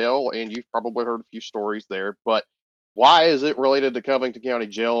Redmont Hotel, and you've probably heard a few stories there. But why is it related to Covington County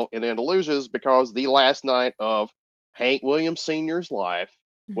Jail in Andalusia? Is because the last night of Hank Williams Sr.'s life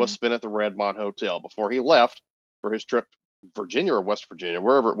was spent at the Redmont Hotel before he left for his trip to Virginia or West Virginia,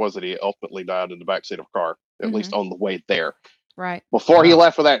 wherever it was that he ultimately died in the backseat of a car, at least on the way there. Right. Before he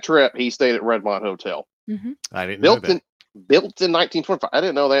left for that trip, he stayed at Redmont Hotel. I didn't know that. Built in 1925. I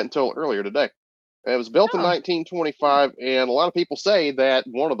didn't know that until earlier today. It was built in 1925, and a lot of people say that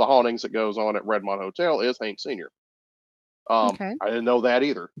one of the hauntings that goes on at Redmont Hotel is Hank Sr. I didn't know that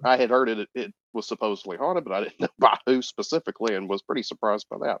either. I had heard it was supposedly haunted, but I didn't know by who specifically, and was pretty surprised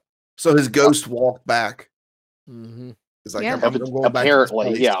by that. So his ghost walked back. It's like, I'm going back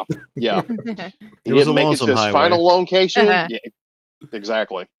apparently, yeah. He didn't make it to his final location. Yeah,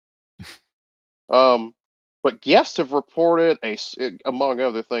 exactly. But guests have reported among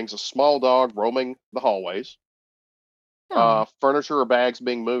other things, a small dog roaming the hallways, furniture or bags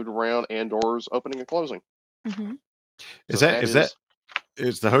being moved around, and doors opening and closing. Is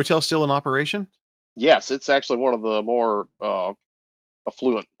the hotel still in operation? Yes, it's actually one of the more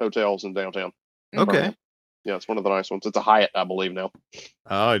affluent hotels in downtown. Okay. Yeah, it's one of the nice ones. It's a Hyatt, I believe now.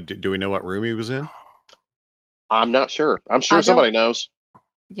 Do we know what room he was in? I'm not sure. I'm sure somebody knows.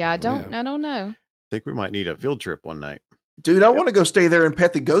 Yeah, I don't know. I think we might need a field trip one night. Dude, I want to go stay there and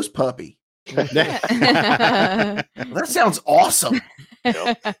pet the ghost puppy. That sounds awesome.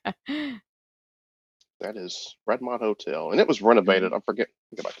 That is Redmont Hotel, and it was renovated. I forget.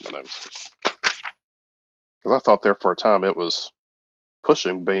 Go back to my notes because I thought there for a time it was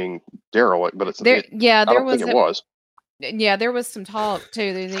pushing being derelict, but it's there. I don't think it was. Yeah, there was some talk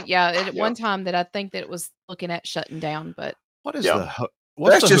too. At one time that I think that it was looking at shutting down, but what is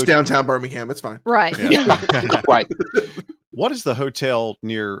that's just downtown Birmingham. It's fine. Right. Yeah. Right. What is the hotel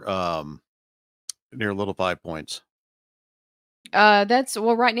near Little Five Points? That's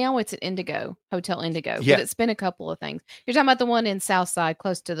right now it's at Indigo, Hotel Indigo. Yeah. But it's been a couple of things. You're talking about the one in Southside,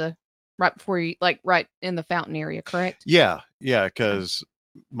 close to the right before you right in the fountain area, correct? Yeah, because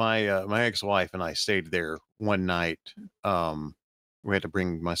my my ex-wife and I stayed there one night. We had to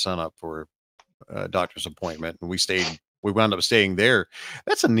bring my son up for a doctor's appointment, and we wound up staying there.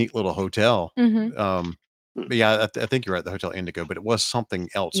 That's a neat little hotel. Mm-hmm. But yeah, I think you're right, the Hotel Indigo, but it was something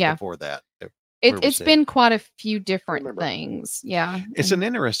else before that. It's been quite a few different things. Yeah. It's an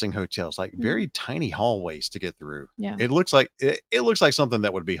interesting hotel. It's like very tiny hallways to get through. Yeah. It looks like like something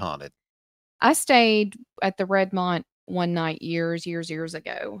that would be haunted. I stayed at the Redmont one night years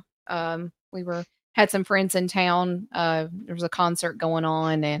ago. We had some friends in town. There was a concert going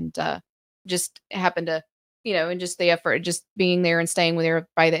on, and just happened to, and just the effort of just being there and staying with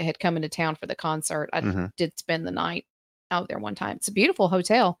everybody that had come into town for the concert. I did spend the night out there one time. It's a beautiful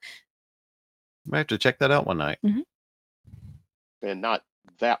hotel. I have to check that out one night. Mm-hmm. And not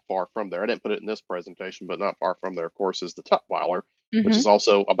that far from there. I didn't put it in this presentation, but not far from there, of course, is the Tutwiler, which is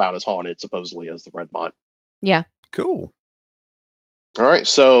also about as haunted, supposedly, as the Redmont. Yeah. Cool. All right.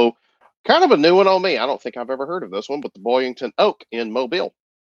 So, kind of a new one on me. I don't think I've ever heard of this one, but the Boyington Oak in Mobile.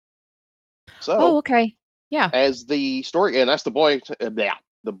 So, okay. Yeah. As the story, and that's the Boyington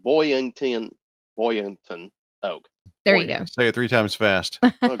Oak. There you go. Say it 3 times fast.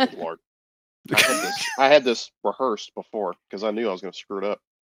 Oh, good Lord. I had this rehearsed before because I knew I was going to screw it up.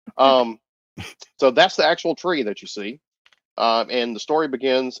 So that's the actual tree that you see. And the story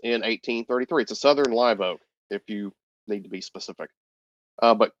begins in 1833. It's a southern live oak, if you need to be specific.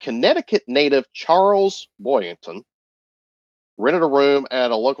 But Connecticut native Charles Boyington rented a room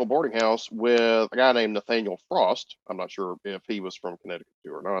at a local boarding house with a guy named Nathaniel Frost. I'm not sure if he was from Connecticut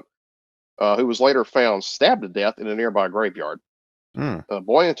too or not. Who was later found stabbed to death in a nearby graveyard.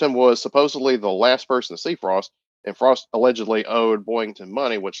 Boyington was supposedly the last person to see Frost, and Frost allegedly owed Boyington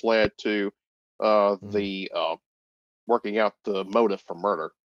money, which led to the working out the motive for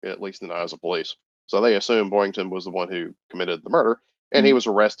murder, at least in the eyes of police. So they assumed Boyington was the one who committed the murder, and he was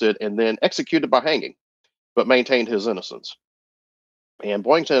arrested and then executed by hanging, but maintained his innocence. And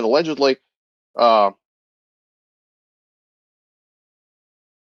Boyington allegedly,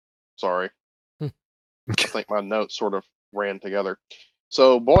 sorry, I think my notes sort of ran together.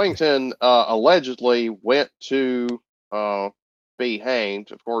 So Boyington allegedly went to be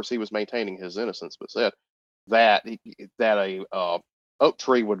hanged. Of course, he was maintaining his innocence, but said that a oak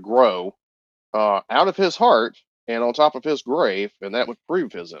tree would grow out of his heart and on top of his grave, and that would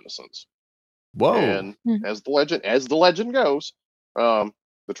prove his innocence. Whoa! And as the legend goes, the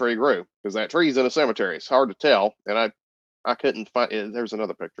tree grew because that tree's in a cemetery. It's hard to tell, and I couldn't find. There's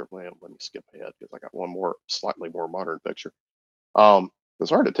another picture. Let me skip ahead because I got one more, slightly more modern picture. It's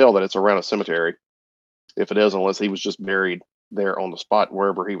hard to tell that it's around a cemetery, if it is, unless he was just buried there on the spot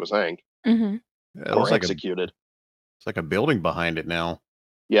wherever he was hanged or executed. It's like a building behind it now.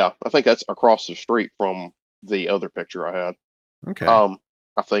 Yeah, I think that's across the street from the other picture I had. Okay. I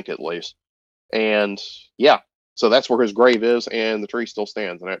think at least, and yeah, so that's where his grave is, and the tree still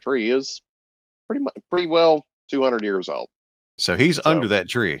stands, and that tree is pretty well 200 years old. So he's under that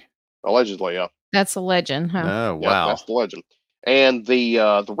tree. Allegedly, yeah. That's a legend, huh? Oh, wow. Yeah, that's the legend. And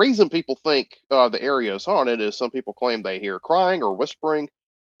the reason people think the area is haunted is some people claim they hear crying or whispering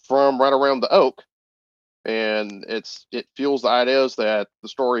from right around the oak. And it fuels the ideas that the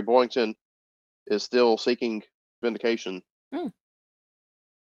story Boyington is still seeking vindication.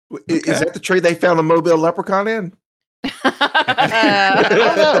 Is that the tree they found a Mobile leprechaun in? I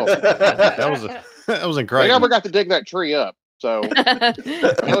don't know. That was incredible. They never got to dig that tree up. So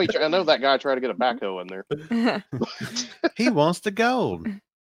I know that guy tried to get a backhoe in there. He wants the gold.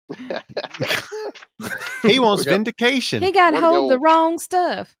 He wants vindication. He got hold of the wrong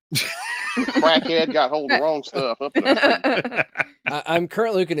stuff. Crackhead got hold of the wrong stuff. Up there. I'm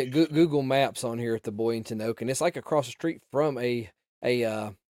currently looking at Google Maps on here at the Boyington Oak, and it's like across the street from a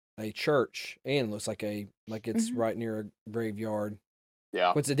church, and looks like it's right near a graveyard.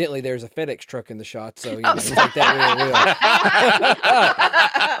 Yeah. Coincidentally, there's a FedEx truck in the shot, so you take that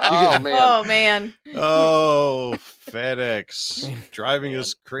real man. Oh man. Oh, FedEx driving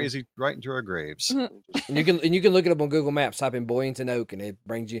us crazy right into our graves. And you can look it up on Google Maps. Type in Boyington Oak, and it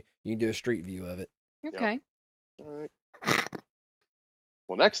brings you. You can do a street view of it. Okay. All right.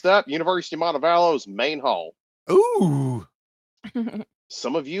 Well, next up, University of Montevallo's main hall. Ooh.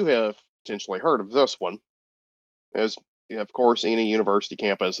 Some of you have potentially heard of this one. As of course, any university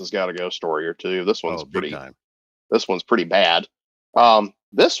campus has got a ghost story or two. This one's big time. This one's pretty bad.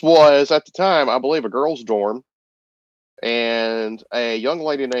 This was at the time, I believe, a girls' dorm, and a young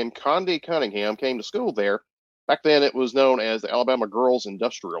lady named Condi Cunningham came to school there. Back then, it was known as the Alabama Girls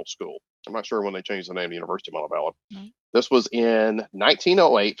Industrial School. I'm not sure when they changed the name to University of Montevallo. This was in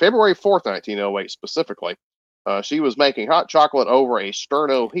 1908, February 4th, 1908 specifically. She was making hot chocolate over a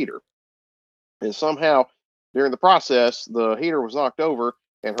sterno heater. And somehow, during the process, the heater was knocked over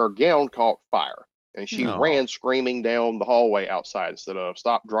and her gown caught fire. And she ran screaming down the hallway outside. Instead of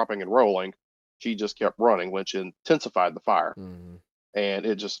stop, dropping, and rolling, she just kept running, which intensified the fire. And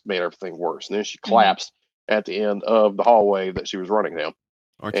it just made everything worse. And then she collapsed at the end of the hallway that she was running down.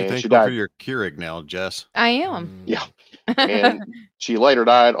 Aren't you thankful for your Keurig now, Jess? I am. Yeah. And she later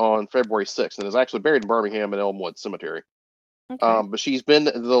died on February 6th and is actually buried in Birmingham in Elmwood Cemetery. Okay. But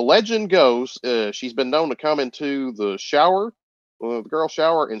the legend goes, she's been known to come into the shower, the girl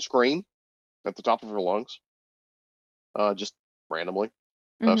shower, and scream at the top of her lungs, just randomly.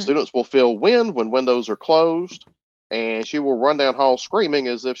 Students will feel wind when windows are closed, and she will run down hall screaming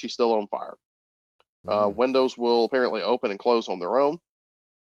as if she's still on fire. Windows will apparently open and close on their own,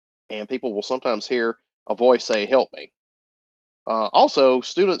 and people will sometimes hear a voice say, "Help me." Also,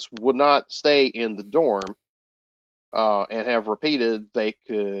 students would not stay in the dorm and have repeated they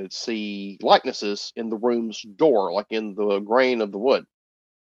could see likenesses in the room's door, like in the grain of the wood.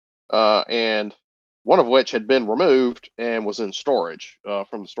 And one of which had been removed and was in storage.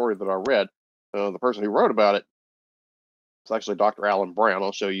 From the story that I read, the person who wrote about it is actually Dr. Alan Brown.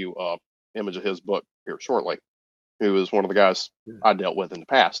 I'll show you an image of his book here shortly, who is one of the guys I dealt with in the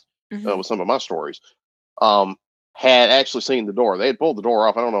past with some of my stories. Had actually seen the door. They had pulled the door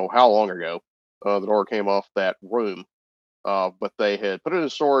off, I don't know how long ago. The door came off that room, but they had put it in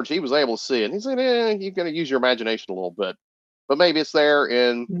storage. He was able to see it. And he said, you've got to use your imagination a little bit. But maybe it's there,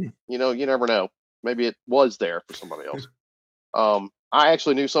 and, you never know. Maybe it was there for somebody else. I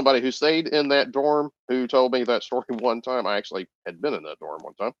actually knew somebody who stayed in that dorm who told me that story one time. I actually had been in that dorm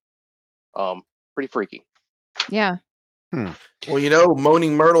one time. Pretty freaky. Yeah. Well,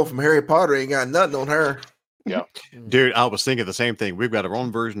 Moaning Myrtle from Harry Potter ain't got nothing on her. Yeah. Dude, I was thinking the same thing. We've got our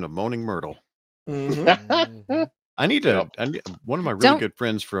own version of Moaning Myrtle. I need one of my really good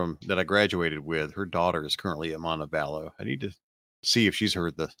friends that I graduated with, her daughter is currently at Montevallo. I need to see if she's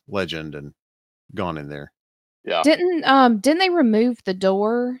heard the legend and gone in there. Yeah. Didn't they remove the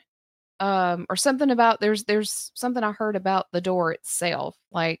door? Or something about there's something I heard about the door itself.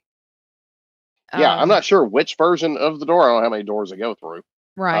 Like I'm not sure which version of the door. I don't know how many doors they go through.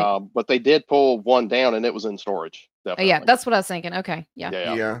 Right. But they did pull one down and it was in storage. Definitely. Yeah, that's what I was thinking. Okay.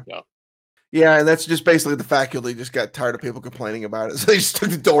 Yeah, and that's just basically the faculty just got tired of people complaining about it, so they just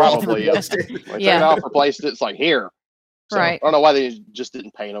took the door off. Probably, yeah. They took it off, replaced it. It's like here. So, right. I don't know why they just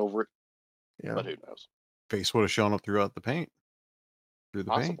didn't paint over it. Yeah. But who knows? Face would have shown up throughout the paint. Through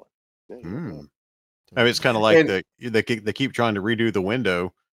the Possibly. paint. I mean, it's kind of like they keep trying to redo the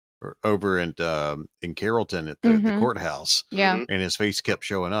window over in Carrollton at the courthouse. Yeah. And his face kept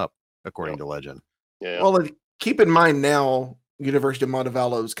showing up, according to legend. Yeah. Well, keep in mind now, University of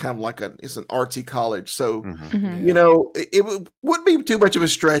Montevallo is kind of like it's an artsy college. So, it wouldn't be too much of a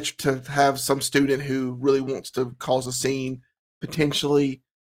stretch to have some student who really wants to cause a scene potentially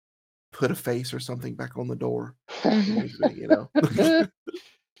put a face or something back on the door. It's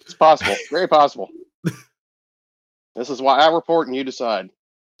possible. Very possible. This is why I report and you decide.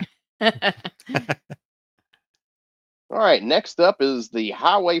 All right, next up is the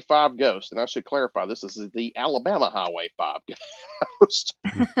Highway 5 ghost. And I should clarify, this is the Alabama Highway 5 ghost.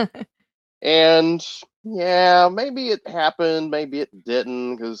 And yeah, maybe it happened, maybe it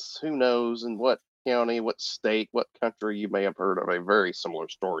didn't, because who knows in what county, what state, what country you may have heard of a very similar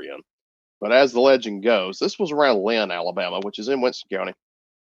story in. But as the legend goes, this was around Lynn, Alabama, which is in Winston County.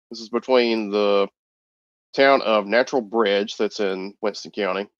 This is between the town of Natural Bridge, that's in Winston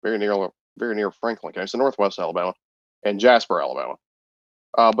County, very near Franklin County, so northwest Alabama, and Jasper, Alabama.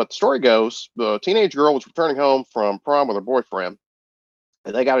 But the story goes, the teenage girl was returning home from prom with her boyfriend,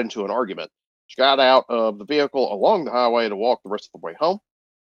 and they got into an argument. She got out of the vehicle along the highway to walk the rest of the way home,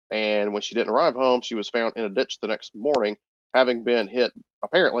 and when she didn't arrive home, she was found in a ditch the next morning, having been hit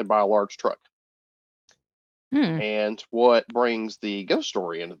apparently by a large truck. And what brings the ghost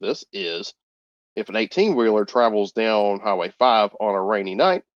story into this is, if an 18-wheeler travels down Highway 5 on a rainy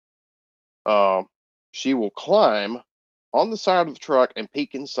night, she will climb on the side of the truck and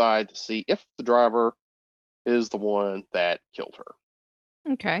peek inside to see if the driver is the one that killed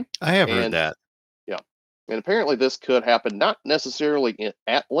her. Okay. I have heard that. Yeah. And apparently this could happen not necessarily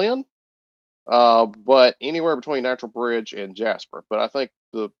at Lynn, but anywhere between Natural Bridge and Jasper. But I think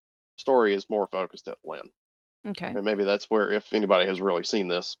the story is more focused at Lynn. Okay. And maybe that's where, if anybody has really seen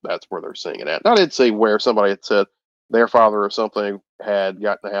this, that's where they're seeing it at. And I did see where somebody had said their father or something had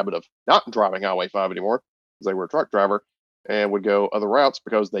gotten the habit of not driving Highway 5 anymore because they were a truck driver and would go other routes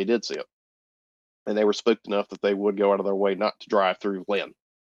because they did see it. And they were spooked enough that they would go out of their way not to drive through Lynn,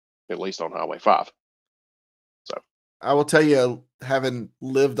 at least on Highway 5. So I will tell you, having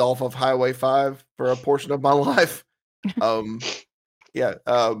lived off of Highway 5 for a portion of my life,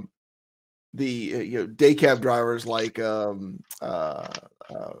 the day cab drivers like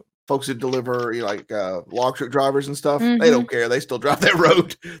folks who deliver like log truck drivers and stuff, they don't care. They still drive that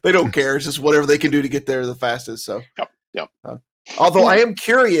road. They don't care. It's just whatever they can do to get there the fastest. So, yep. Although I am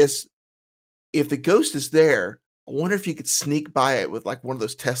curious if the ghost is there, I wonder if you could sneak by it with like one of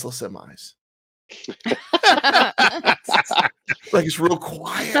those Tesla semis. Like it's real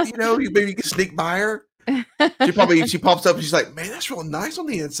quiet, you know. Maybe you can sneak by her. She pops up and she's like, "Man, that's real nice on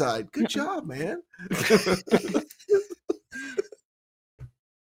the inside. Good job, man."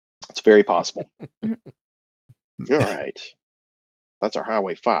 It's very possible. All right, that's our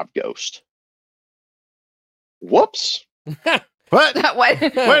Highway 5 ghost. Whoops. What? Wait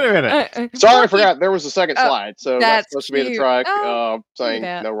a minute. Sorry, I forgot. There was a second slide. So that's supposed to be the track saying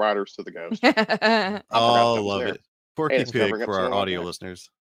that. no riders to the ghost. Oh, love it. Porky it's Pig covering up for some our of that audio there. listeners.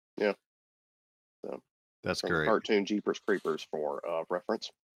 Yeah. So, that's from great. Cartoon Jeepers Creepers for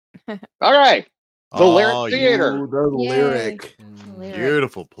reference. All right. The Lyric Theater. The Lyric.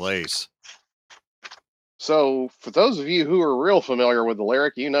 Beautiful place. So, for those of you who are real familiar with the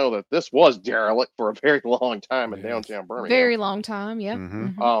Lyric, you know that this was derelict for a very long time in downtown Birmingham. Very long time, yeah.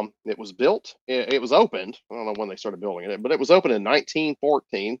 It was built. It was opened. I don't know when they started building it, but it was opened in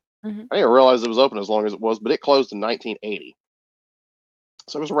 1914. I didn't realize it was open as long as it was, but it closed in 1980.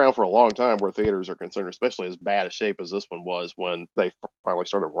 So it was around for a long time where theaters are concerned, especially as bad a shape as this one was when they finally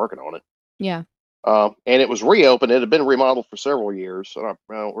started working on it. Yeah. And it was reopened. It had been remodeled for several years. So I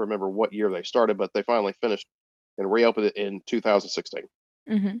don't remember what year they started, but they finally finished and reopened it in 2016.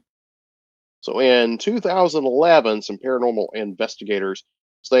 So in 2011, some paranormal investigators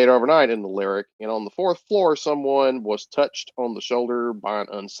stayed overnight in the Lyric, and on the 4th floor, someone was touched on the shoulder by an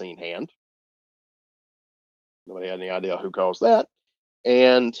unseen hand. Nobody had any idea who caused that.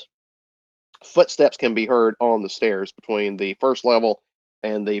 And footsteps can be heard on the stairs between the first level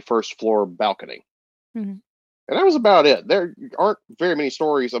and the first floor balcony. And that was about it. There aren't very many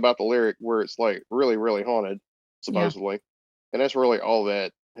stories about the Lyric where it's like really, really haunted, supposedly. And that's really all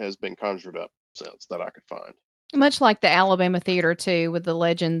that has been conjured up since that I could find. Much like the Alabama Theater, too, with the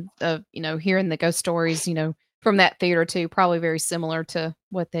legend of, hearing the ghost stories, from that theater, too. Probably very similar to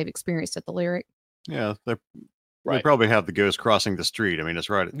what they've experienced at the Lyric. Yeah, they probably have the ghost crossing the street. I mean, it's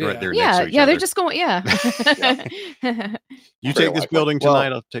right there next to each other. Yeah, they're just going, You take this building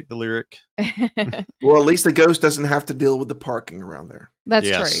tonight, I'll take the Lyric. Well, at least the ghost doesn't have to deal with the parking around there. That's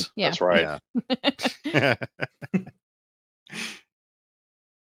true. Yeah. That's right. Yeah.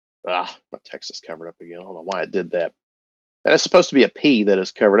 My text is covered up again. I don't know why it did that. That is supposed to be a P that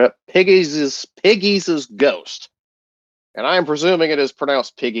is covered up. Piggy's ghost. And I am presuming it is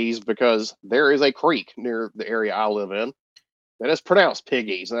pronounced Piggy's because there is a creek near the area I live in that is pronounced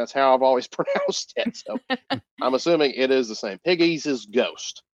Piggy's, and that's how I've always pronounced it. So I'm assuming it is the same. Piggy's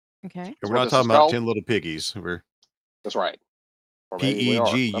ghost. Okay. We're not talking about 10 little piggies. That's right.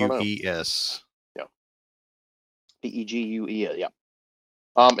 P-E-G-U-E-S. Yeah. P-E-G-U-E-S, yeah.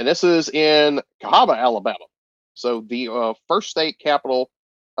 And this is in Cahaba, Alabama. So the first state capital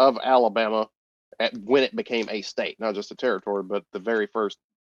of Alabama when it became a state, not just a territory, but the very first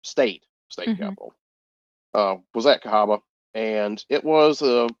state capital was at Cahaba. And it was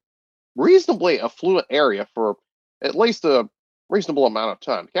a reasonably affluent area for at least a reasonable amount of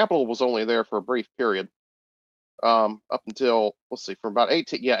time. The capital was only there for a brief period up until, from about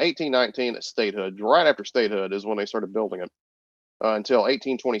 1819 at statehood. Right after statehood is when they started building it. Until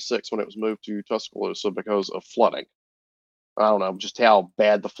 1826 when it was moved to Tuscaloosa because of flooding. I don't know just how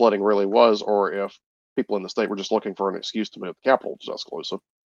bad the flooding really was, or if people in the state were just looking for an excuse to move the capital to Tuscaloosa.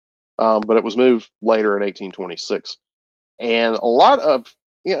 But it was moved later in 1826. And a lot of,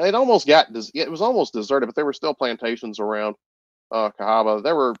 it was almost deserted, but there were still plantations around Cahaba.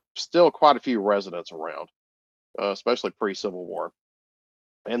 There were still quite a few residents around, especially pre-Civil War.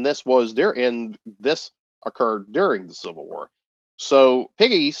 And this occurred during the Civil War. So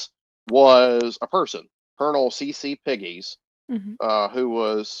Piggy's was a person. Colonel C.C. Piggies, who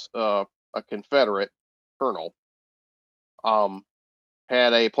was a Confederate colonel,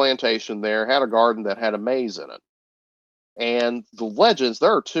 had a plantation there, had a garden that had a maze in it. And the legends,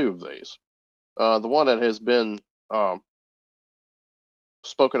 there are two of these. The one that has been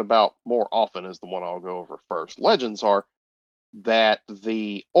spoken about more often is the one I'll go over first. Legends are that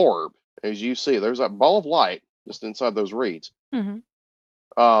the orb, as you see, there's that ball of light just inside those reeds,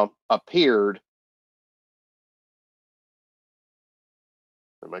 appeared.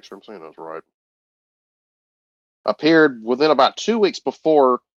 Make sure I'm saying that's right. Appeared within about 2 weeks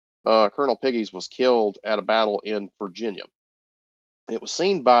before Colonel Piggies was killed at a battle in Virginia. It was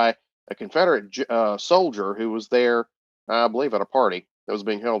seen by a Confederate soldier who was there, I believe, at a party that was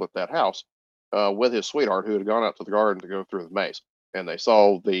being held at that house with his sweetheart, who had gone out to the garden to go through the maze. And they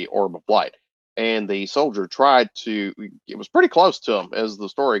saw the orb of light. And the soldier tried to, it was pretty close to him, as the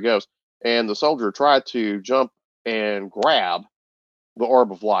story goes. And the soldier tried to jump and grab the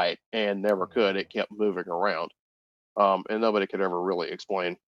orb of light and never could. It kept moving around. And nobody could ever really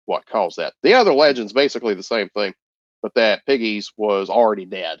explain what caused that. The other legend's basically the same thing, but that Piggies was already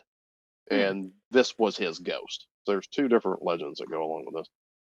dead, and this was his ghost. So there's two different legends that go along with this.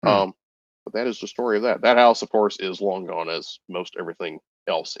 But that is the story of that. That house, of course, is long gone, as most everything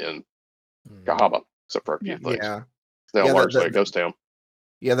else in Cahaba, except for a few things. Yeah. It's now largely a ghost town.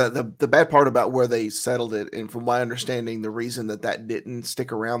 Yeah, the bad part about where they settled it, and from my understanding, the reason that didn't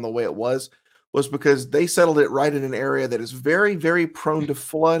stick around the way it was because they settled it right in an area that is very, very prone to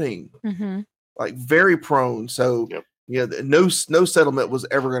flooding, like very prone. So, no settlement was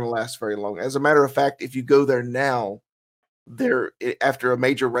ever going to last very long. As a matter of fact, if you go there now, after a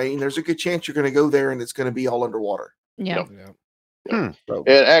major rain, there's a good chance you're going to go there and it's going to be all underwater. Yeah. So,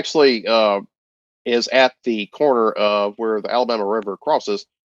 it actually is at the corner of where the Alabama River crosses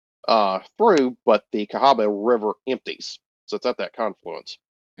through, but the Cahaba River empties. So it's at that confluence.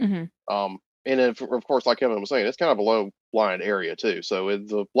 And if, of course, like Kevin was saying, it's kind of a low-lying area too. So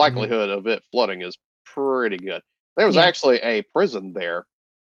the likelihood of it flooding is pretty good. There was actually a prison there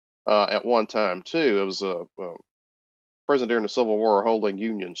at one time too. It was a prison during the Civil War holding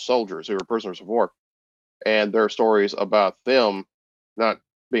Union soldiers who were prisoners of war. And there are stories about them not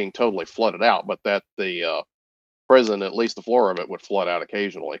being totally flooded out, but that the prison, at least the floor of it, would flood out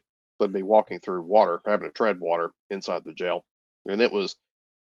occasionally. They'd be walking through water, having to tread water inside the jail. And that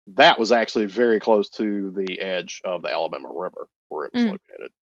was actually very close to the edge of the Alabama River where it was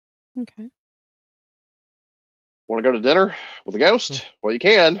located. Okay. Want to go to dinner with a ghost? Well, you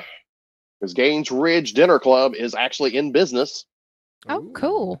can, because Gaines Ridge Dinner Club is actually in business. Oh,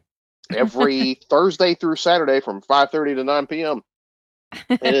 cool. Every Thursday through Saturday from 5:30 to 9 p.m.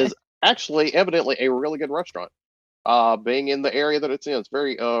 It is actually evidently a really good restaurant. Being in the area that it's in, it's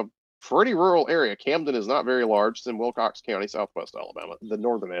very pretty rural area. Camden is not very large. It's in Wilcox County, southwest Alabama, the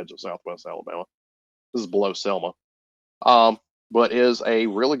northern edge of southwest Alabama. This is below Selma. But is a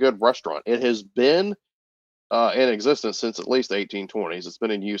really good restaurant. It has been in existence since at least the 1820s. It's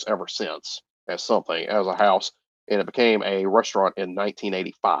been in use ever since as a house, and it became a restaurant in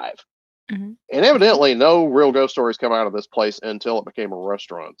 1985. And evidently no real ghost stories come out of this place until it became a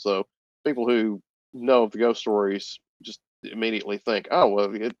restaurant. So people who know of the ghost stories just immediately think, oh,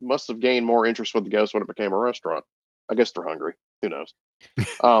 well, it must have gained more interest with the ghost when it became a restaurant. I guess they're hungry. Who knows?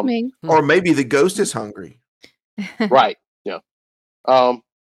 Or maybe the ghost is hungry. Right. Yeah.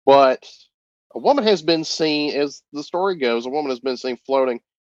 But a woman has been seen, as the story goes, a woman has been seen floating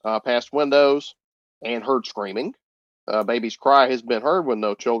past windows and heard screaming. Baby's cry has been heard when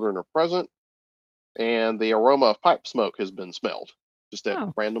no children are present. And the aroma of pipe smoke has been smelled just at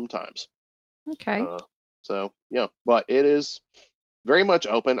random times. Okay. So, yeah, but it is very much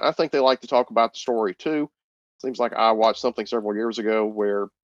open. I think they like to talk about the story too. Seems like I watched something several years ago where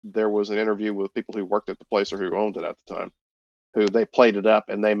there was an interview with people who worked at the place or who owned it at the time, who they played it up,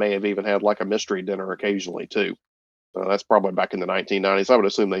 and they may have even had like a mystery dinner occasionally too. That's probably back in the 1990s. I would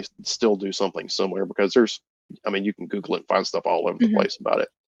assume they still do something similar because you can Google it and find stuff all over the place about it.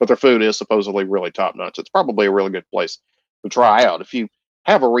 But their food is supposedly really top notch. It's probably a really good place to try out if you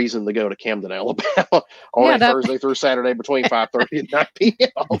have a reason to go to Camden, Alabama on Thursday through Saturday between 5:30 and 9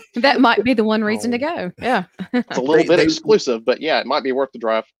 p.m. That might be the one reason to go. Yeah. It's a little bit exclusive, but yeah, it might be worth the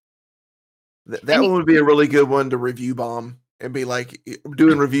drive. That one would be a really good one to review bomb and be like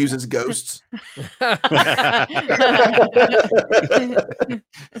doing reviews as ghosts. The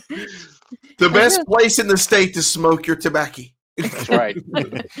best place in the state to smoke your tobacco. That's right.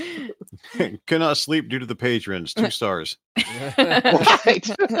 Cannot sleep due to the patrons. 2 stars. Right.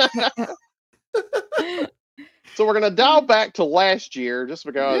 So we're gonna dial back to last year, just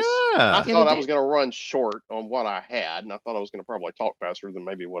because I Yeah. thought I was gonna run short on what I had, and I thought I was gonna probably talk faster than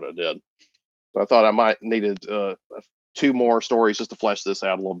maybe what I did. So I thought I might needed 2 more stories just to flesh this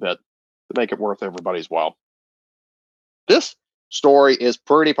out a little bit to make it worth everybody's while. This story is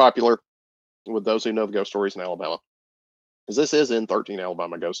pretty popular with those who know the ghost stories in Alabama, because this is in 13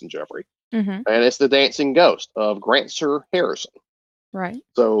 Alabama Ghosts and Jeffrey, Mm-hmm. and it's the dancing ghost of Grancer Harrison. Right.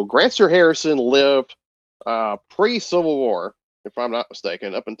 So Grancer Harrison lived pre-Civil War, if I'm not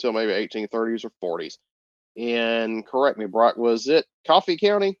mistaken, up until maybe 1830s or 40s. And correct me, Brock, was it Coffee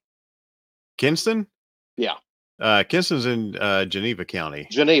County? Kinston? Yeah. Kinston's in Geneva County.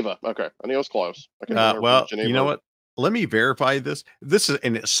 Geneva. Okay. I knew it was close. I couldn't remember if it was Well, Geneva you know or- what? Let me verify this. This is,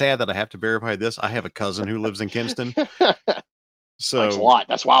 and it's sad that I have to verify this. I have a cousin who lives in Kinston. So Thanks a lot.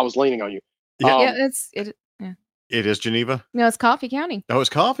 That's why I was leaning on you. Yeah. Yeah, It is Geneva. no, it's Coffee County. Oh, it's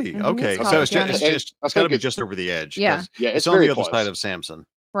Coffee. Mhm, Okay, it's so it's Coffee just, County. it's got to be just over the edge. Yeah. 'cause Yeah, it's it's on the very other close. side of Samson.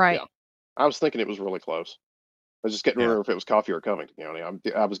 Right. Yeah. I was thinking it was really close. I just couldn't remember if it was Coffee or Covington County.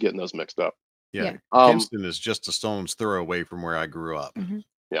 I was getting those mixed up. Yeah, Yeah. Kinston is just a stone's throw away from where I grew up. Mm-hmm.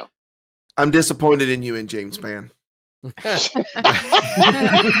 Yeah. I'm disappointed in you and James, man.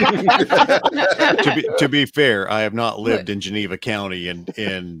 To be fair, I have not lived in Geneva County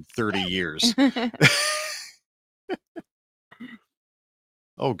in 30 years.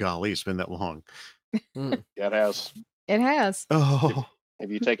 Oh golly, it's been that long. Yeah, it has. It has. Oh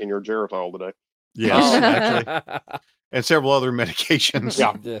Have you taken your Geritol today? yes, actually, and several other medications.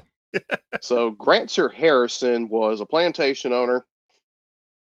 Yeah. So Grancer Harrison was a plantation owner,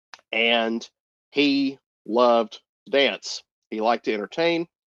 and he loved to dance. He liked to entertain.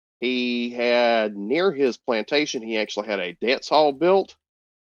 He had near his plantation, he actually had a dance hall built,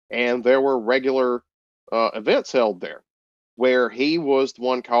 and there were regular events held there, where he was the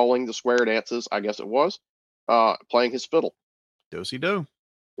one calling the square dances, I guess it was, playing his fiddle. Do-si-do.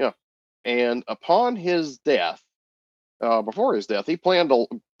 Yeah. And upon his death, before his death, he planned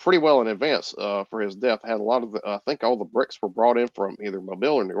pretty well in advance for his death. Had a lot of I think all the bricks were brought in from either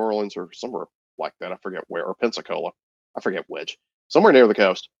Mobile or New Orleans or somewhere like that. I forget where, or Pensacola. I forget which. Somewhere near the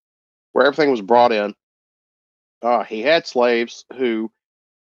coast, where everything was brought in. He had slaves who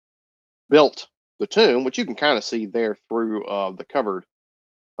built the tomb, which you can kind of see there through the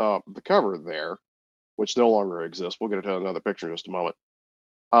cover there, which no longer exists. We'll get to another picture in just a moment.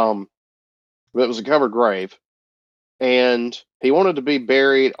 But it was a covered grave, and he wanted to be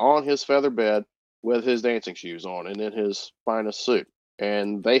buried on his feather bed with his dancing shoes on and in his finest suit.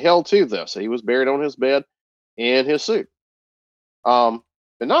 And they held to this. He was buried on his bed in his suit. And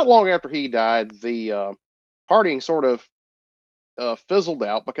not long after he died, the partying sort of fizzled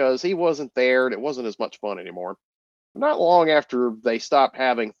out because he wasn't there and it wasn't as much fun anymore. Not long after they stopped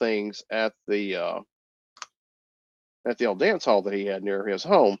having things at the old dance hall that he had near his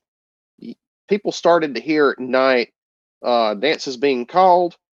home, people started to hear at night dances being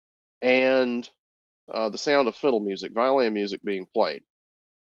called and the sound of fiddle music, violin music being played,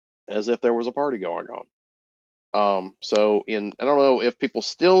 as if there was a party going on. So I don't know if people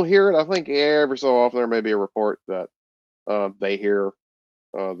still hear it. I think every so often there may be a report that they hear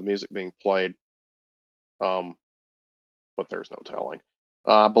the music being played. But there's no telling.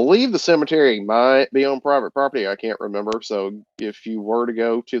 I believe the cemetery might be on private property. I can't remember. So if you were to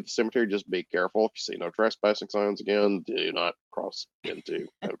go to the cemetery, just be careful. If you see no trespassing signs again, do not cross into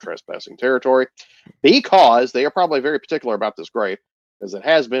no trespassing territory, because they are probably very particular about this grave, as it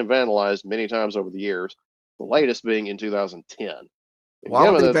has been vandalized many times over the years. The latest being in 2010. Why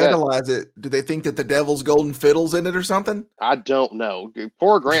would they vandalize it? Do they think that the devil's golden fiddle's in it or something? I don't know.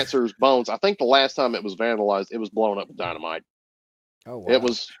 Poor Grancer's bones. I think the last time it was vandalized, it was blown up with dynamite. Oh, wow.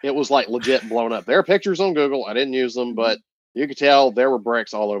 It was like legit blown up. There are pictures on Google. I didn't use them, but you could tell there were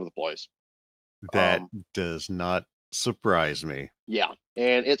bricks all over the place. That does not surprise me. Yeah,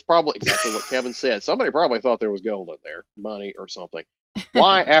 and it's probably exactly what Kevin said. Somebody probably thought there was gold in there, money or something.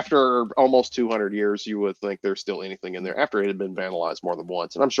 Why, after almost 200 years, you would think there's still anything in there after it had been vandalized more than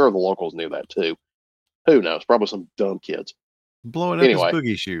once? And I'm sure the locals knew that too. Who knows? Probably some dumb kids. Blowing up his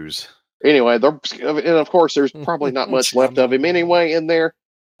boogie shoes. Anyway, and of course, there's probably not much left of him anyway in there.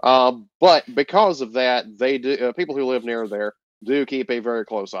 But because of that, they do. People who live near there do keep a very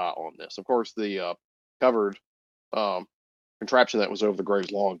close eye on this. Of course, the covered contraption that was over the grave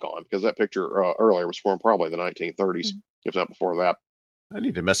is long gone, because that picture earlier was from probably the 1930s, if not before that. I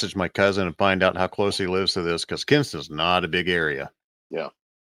need to message my cousin and find out how close he lives to this, because Kinston's not a big area. Yeah,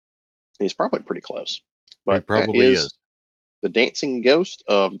 he's probably pretty close. But he probably is. The dancing ghost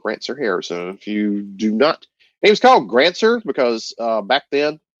of Grancer Harrison. If you do not, he was called Grancer because back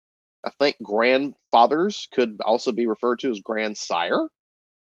then, I think fathers could also be referred to as grandsire.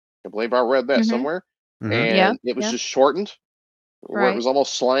 I believe I read that somewhere. And it was just shortened, where it was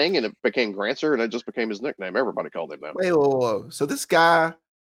almost slang, and it became grandsire, and it just became his nickname. Everybody called him that. Wait, whoa. So this guy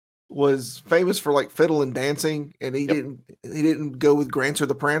was famous for like fiddle and dancing, and he didn't go with Grancer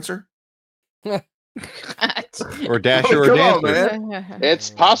the Prancer? Or Dasher or Come Dancer. on, man. It's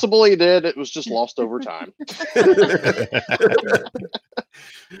possible he did. It was just lost over time.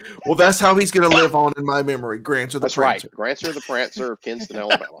 Well, that's how he's going to live on in my memory. Grancer the That's Prancer. right. Grancer the Prancer of Kinston,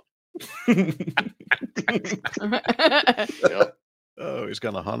 Alabama. Yep. Oh, he's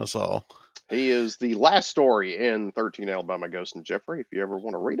going to hunt us all. He is the last story in 13 Alabama Ghost and Jeffrey, if you ever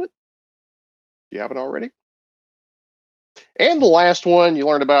want to read it. If you haven't already. And the last one you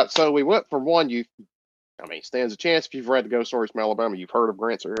learned about. So we went from one. Stands a chance if you've read the Ghost Stories from Alabama, you've heard of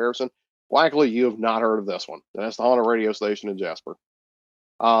Grancer Harrison. Likely you have not heard of this one. That's the haunted radio station in Jasper.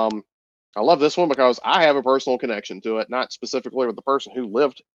 I love this one because I have a personal connection to it, not specifically with the person who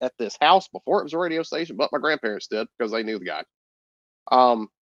lived at this house before it was a radio station, but my grandparents did because they knew the guy.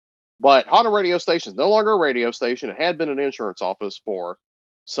 But haunted radio station is no longer a radio station. It had been an insurance office for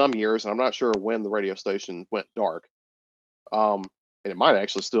some years, and I'm not sure when the radio station went dark. And it might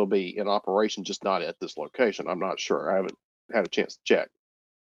actually still be in operation, just not at this location. I'm not sure. I haven't had a chance to check.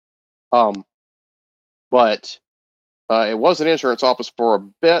 But it was an insurance office for a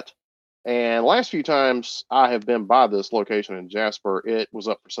bit. And last few times I have been by this location in Jasper, it was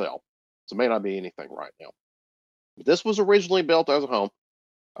up for sale. So it may not be anything right now. This was originally built as a home.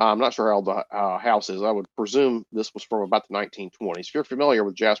 I'm not sure how the house is. I would presume this was from about the 1920s. If you're familiar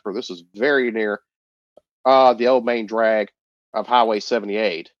with Jasper, this is very near the old main drag of Highway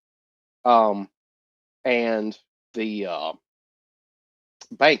 78. And the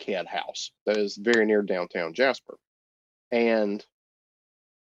Bankhead House that is very near downtown Jasper. And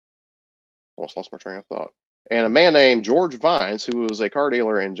almost lost my train of thought. And a man named George Vines, who was a car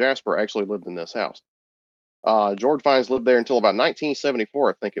dealer in Jasper, actually lived in this house. George Vines lived there until about 1974,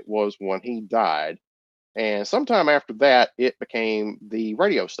 I think it was, when he died. And sometime after that, it became the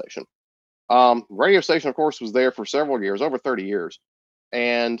radio station. Radio station, of course, was there for several years, over 30 years.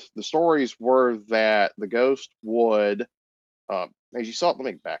 And the stories were that the ghost would, as you saw, let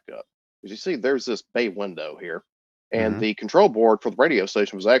me back up. As you see, there's this bay window here. And the control board for the radio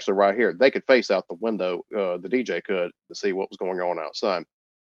station was actually right here. They could face out the window, the DJ could, to see what was going on outside.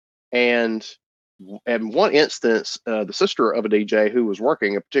 And in one instance, the sister of a DJ who was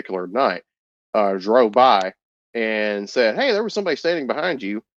working a particular night drove by and said, "Hey, there was somebody standing behind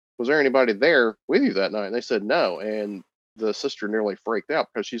you. Was there anybody there with you that night?" And they said no. And the sister nearly freaked out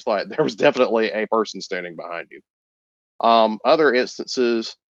because she's like, there was definitely a person standing behind you. Other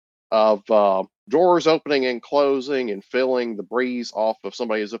instances of doors opening and closing and feeling the breeze off of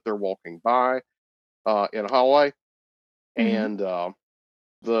somebody as if they're walking by in a hallway, and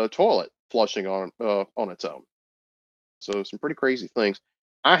the toilet flushing on its own. So some pretty crazy things.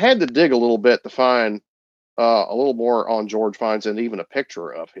 I had to dig a little bit to find a little more on George Vines and even a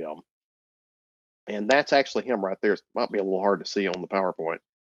picture of him. And that's actually him right there. It might be a little hard to see on the PowerPoint.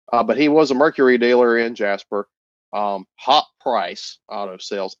 But he was a Mercury dealer in Jasper. Hop Price Auto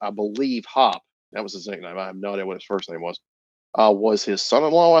Sales. I believe Hop, that was his nickname. I have no idea what his first name was his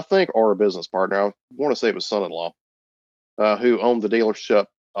son-in-law, I think, or a business partner. I want to say it was son-in-law, who owned the dealership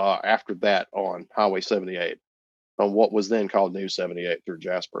after that on Highway 78, on what was then called New 78 through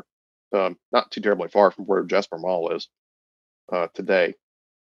Jasper. Not too terribly far from where Jasper Mall is today.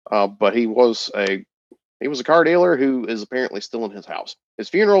 But he was a car dealer who is apparently still in his house. His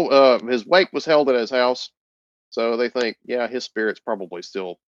funeral, his wake was held at his house. So they think, yeah, his spirit's probably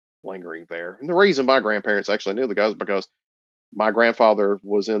still lingering there. And the reason my grandparents actually knew the guy is because my grandfather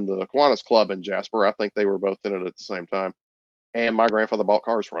was in the Kiwanis Club in Jasper. I think they were both in it at the same time. And my grandfather bought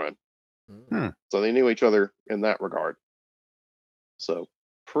cars from him. So they knew each other in that regard. So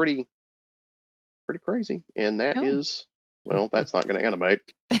pretty crazy. And that is, well, that's not going to animate.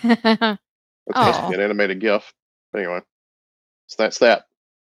 That's supposed to be an animated GIF. Anyway, so that's that.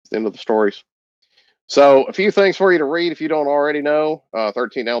 It's the end of the stories. So a few things for you to read if you don't already know.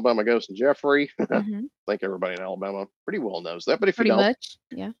 13 Alabama Ghost and Jeffrey. I think everybody in Alabama pretty well knows that. But if you don't, much,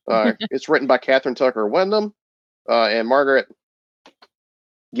 yeah. It's written by Catherine Tucker Wyndham and Margaret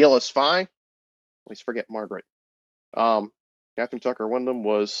Gillis Fye. Always forget Margaret. Catherine Tucker Wyndham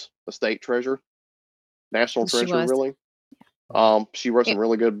was a state treasurer, national treasurer, really. She wrote some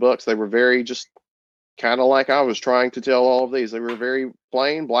really good books. They were very just kind of like I was trying to tell all of these. They were very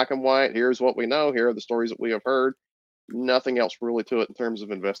plain, black and white. Here's what we know. Here are the stories that we have heard. Nothing else really to it in terms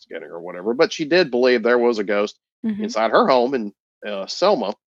of investigating or whatever. But she did believe there was a ghost inside her home in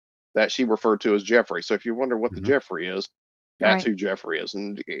Selma that she referred to as Jeffrey. So if you wonder what the Jeffrey is, that's who Jeffrey is.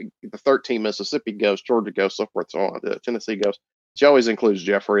 And the 13 Mississippi ghosts, Georgia ghosts, so forth, so on, the Tennessee ghosts, she always includes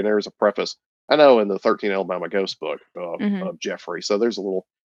Jeffrey. And there's a preface, I know, in the 13 Alabama Ghost book of Jeffrey. So there's a little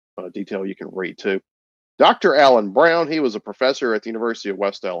detail you can read too. Dr. Alan Brown, he was a professor at the University of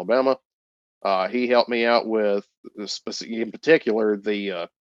West Alabama. He helped me out with, in particular, the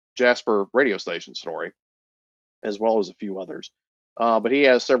Jasper radio station story, as well as a few others. But he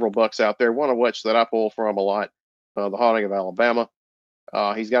has several books out there, one of which that I pull from a lot, The Haunting of Alabama.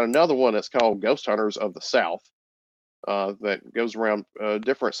 He's got another one that's called Ghost Hunters of the South that goes around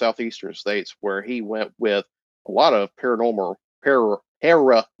different southeastern states, where he went with a lot of paranormal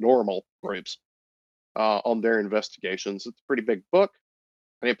groups on their investigations. It's a pretty big book.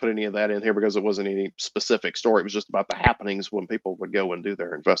 I didn't put any of that in here because it wasn't any specific story. It was just about the happenings when people would go and do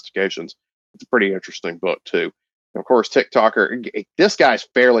their investigations. It's a pretty interesting book too. And of course, TikToker, this guy's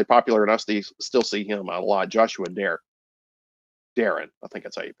fairly popular, and I still see him a lot. Joshua Darren, I think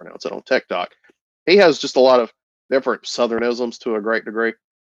that's how you pronounce it on TikTok. He has just a lot of different Southernisms to a great degree,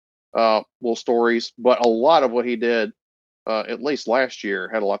 little stories, but a lot of what he did, at least last year,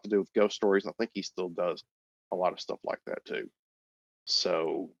 had a lot to do with ghost stories. And I think he still does a lot of stuff like that too.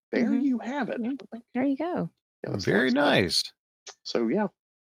 So there you have it. There you go. Yeah, very nice. So yeah,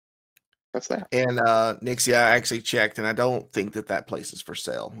 that's that. And Nixie, I actually checked, and I don't think that place is for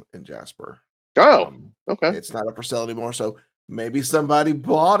sale in Jasper. Oh, okay. It's not up for sale anymore. So maybe somebody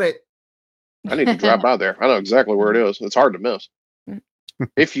bought it. I need to drive by there. I know exactly where it is. It's hard to miss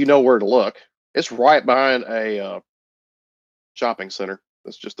if you know where to look. It's right behind a shopping center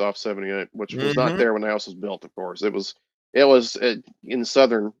that's just off 78, which was not there when the house was built. Of course, it was in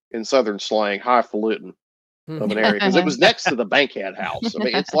southern slang, highfalutin of an area, because it was next to the Bankhead house. I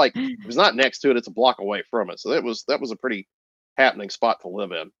mean, it's like, it was not next to it; it's a block away from it. So that was a pretty happening spot to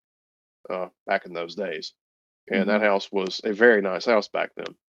live in back in those days. And that house was a very nice house back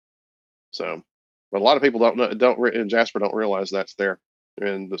then. So, but a lot of people in Jasper don't realize that's there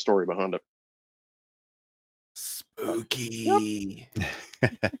and the story behind it. Spooky.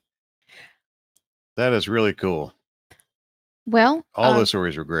 That is really cool. Well, all those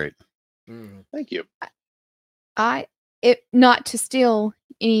stories were great. Thank you. Not to steal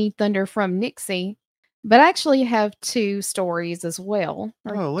any thunder from Nixie, but I actually have two stories as well.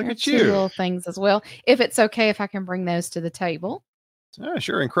 Oh, look at two you. little things as well. If it's okay, if I can bring those to the table.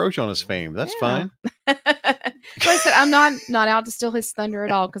 Sure, encroach on his fame. That's fine. Like I said, I'm not out to steal his thunder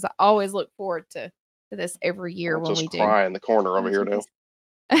at all, because I always look forward to this every year when we do. Just cry in the corner over here now.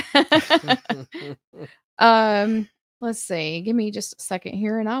 Let's see. Give me just a second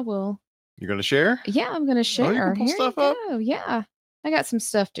here, and I will. You're going to share? Yeah, I'm going to share. Oh, you can pull here stuff you up? go. Yeah, I got some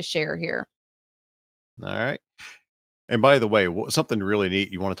stuff to share here. All right. And by the way, something really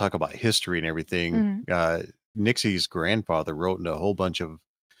neat. You want to talk about history and everything. Nixie's grandfather wrote in a whole bunch of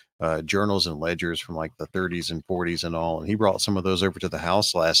journals and ledgers from like the 30s and 40s and all. And he brought some of those over to the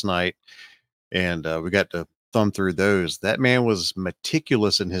house last night. And we got to thumb through those. That man was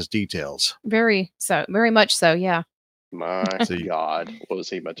meticulous in his details. Very much so. Yeah. My God, was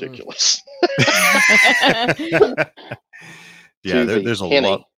he meticulous? Yeah, there's a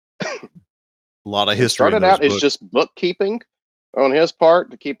lot of history. Started out as just bookkeeping on his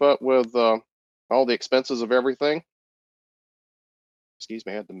part to keep up with all the expenses of everything. Excuse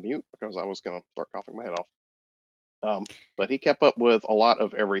me, I had to mute because I was going to start coughing my head off. But he kept up with a lot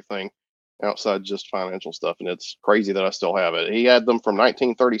of everything outside just financial stuff, and it's crazy that I still have it. He had them from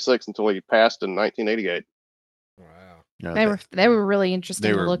 1936 until he passed in 1988. Wow. Yeah, they were really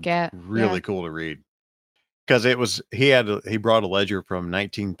interesting to look at. Really cool to read. Because he brought a ledger from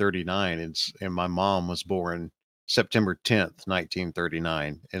 1939, and my mom was born September 10th,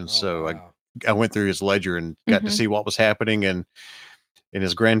 1939, and I went through his ledger and got to see what was happening in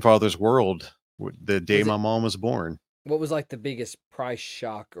his grandfather's world the day my mom was born. What was like the biggest price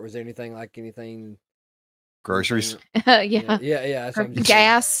shock, or was there anything? Groceries? Yeah.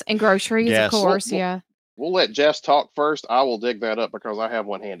 Gas and groceries, of course. We'll let Jess talk first. I will dig that up because I have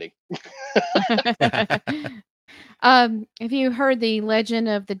one handy. Have you heard the legend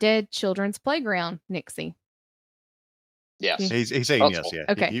of the Dead Children's Playground, Nixie? Yes. He's saying yes. Yeah.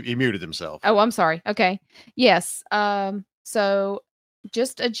 Okay. He muted himself. Oh, I'm sorry. Okay. Yes. So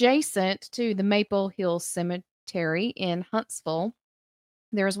just adjacent to the Maple Hill Cemetery in Huntsville,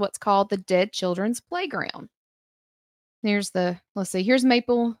 there's what's called the Dead Children's Playground. Here's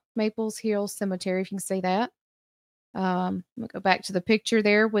Maples Hill Cemetery, if you can see that. We'll go back to the picture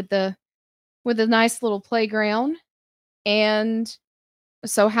there with the nice little playground. And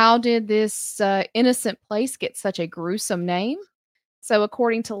so how did this innocent place get such a gruesome name? So,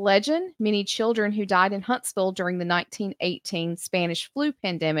 according to legend, many children who died in Huntsville during the 1918 Spanish flu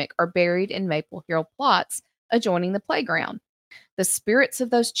pandemic are buried in Maple Hill plots adjoining the playground. The spirits of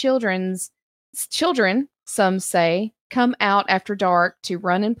those children, some say, come out after dark to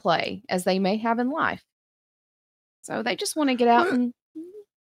run and play, as they may have in life. So they just want to get out and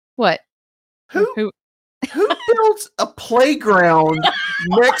what? Who builds a playground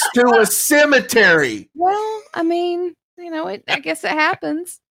next to a cemetery? Well, I mean, I guess it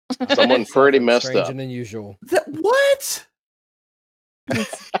happens. Someone pretty messed Strange up. and unusual. What?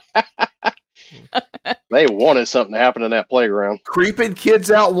 They wanted something to happen in that playground. Creeping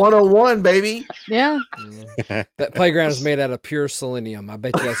kids out 101, baby. Yeah. That playground is made out of pure selenium. I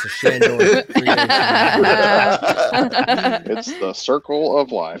bet you that's a Shandor creation. It's the circle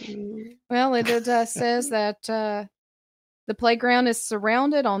of life. Well, it says that the playground is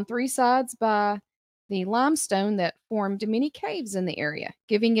surrounded on 3 sides by the limestone that formed many caves in the area,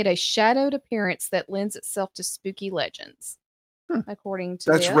 giving it a shadowed appearance that lends itself to spooky legends. According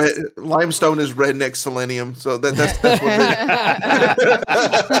to that's this. Limestone is redneck selenium, so that's what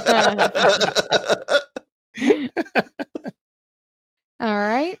All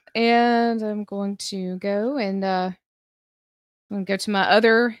right, and I'm going to go and I'm going to go to my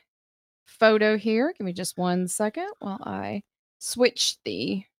other photo here. Give me just 1 second while I switch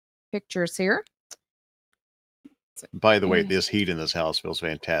the pictures here. By the way, this heat in this house feels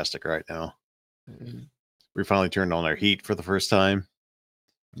fantastic right now. We finally turned on our heat for the first time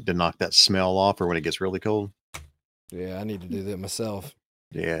to knock that smell off for when it gets really cold. Yeah, I need to do that myself.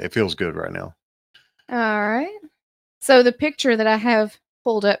 Yeah, it feels good right now. All right. So the picture that I have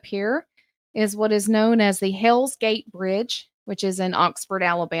pulled up here is what is known as the Hell's Gate Bridge, which is in Oxford,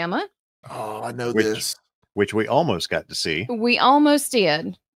 Alabama. Oh, I know this. Which we almost got to see. We almost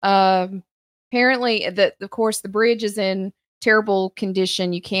did. Apparently, of course, the bridge is in terrible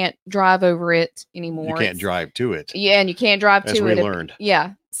condition. You can't drive over it anymore. You can't drive to it. Yeah, and you can't drive as to we it. Learned.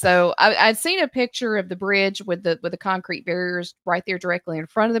 Yeah. So I'd seen a picture of the bridge with the concrete barriers right there directly in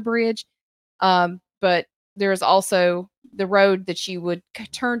front of the bridge. But there's also the road that you would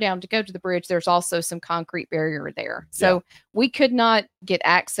turn down to go to the bridge. There's also some concrete barrier there. So we could not get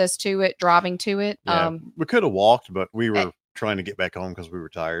access to it, driving to it. Yeah, we could have walked, but we were trying to get back home because we were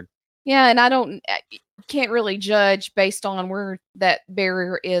tired. Yeah, and I can't really judge based on where that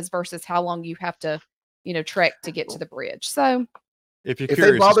barrier is versus how long you have to, trek to get to the bridge. So if you're if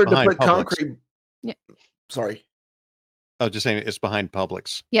curious, they bothered to put Publix. concrete, sorry, I was just saying it's behind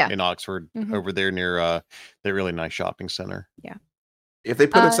Publix. In Oxford, over there near that really nice shopping center. Yeah. If they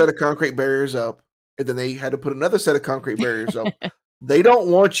put a set of concrete barriers up, and then they had to put another set of concrete barriers up, they don't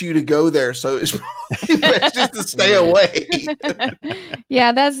want you to go there, so it's best just to stay away.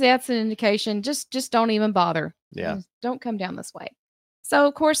 Yeah, that's an indication. Just don't even bother. Yeah, just don't come down this way. So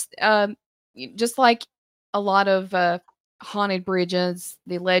of course, just like a lot of haunted bridges,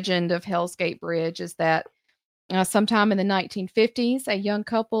 the legend of Hell's Gate Bridge is that sometime in the 1950s, a young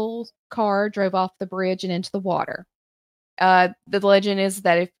couple's car drove off the bridge and into the water. The legend is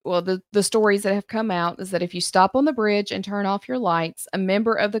that the stories that have come out is that if you stop on the bridge and turn off your lights, a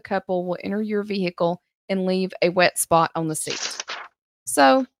member of the couple will enter your vehicle and leave a wet spot on the seat.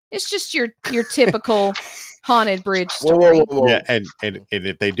 So it's just your typical haunted bridge story. Whoa. Yeah, and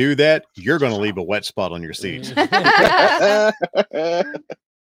if they do that, you're going to leave a wet spot on your seat.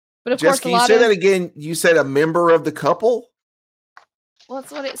 But of Jess, course, can you say that again? You said a member of the couple? Well,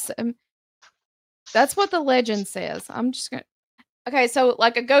 that's what it's. That's what the legend says. I'm just gonna. Okay, so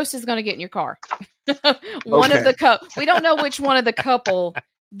like a ghost is gonna get in your car. One of the we don't know which one of the couple,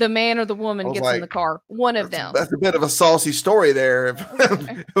 the man or the woman, gets in the car. One of them. That's a bit of a saucy story there. If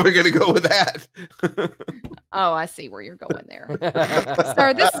we're gonna go with that. Oh, I see where you're going there.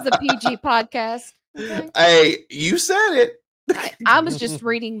 Sir, this is a PG podcast. Okay? Hey, you said it. I was just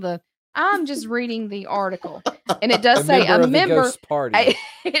reading I'm just reading the article, and it does say a member.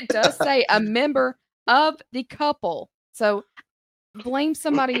 It does say a member of the couple. So blame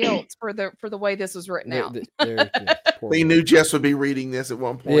somebody else for the way this was written out. We knew Jess would be reading this at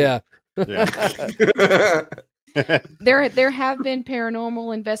one point. Yeah. There have been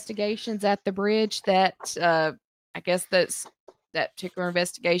paranormal investigations at the bridge that I guess that particular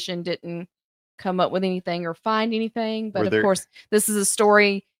investigation didn't come up with anything or find anything. But of course, this is a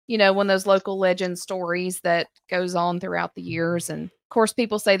story, one of those local legend stories that goes on throughout the years. And of course,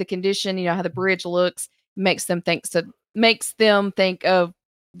 people say the condition, how the bridge looks makes them think of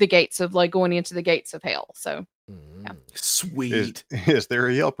the gates of going into the gates of hell. So yeah. Sweet. Is there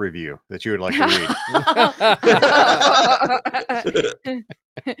a Yelp review that you would like to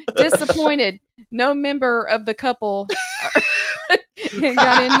read? Disappointed. No member of the couple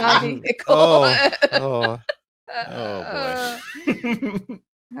got in my vehicle. Oh boy.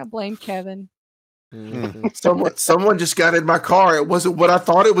 I blame Kevin. Someone just got in my car. It wasn't what I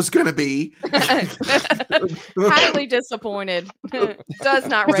thought it was going to be. Highly disappointed. Does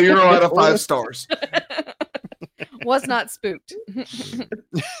not 0 out of 5 stars. Was not spooked.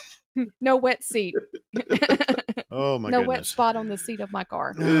 No wet seat. Oh my no goodness. wet spot on the seat of my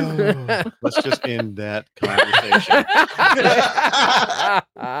car. Let's just end that conversation.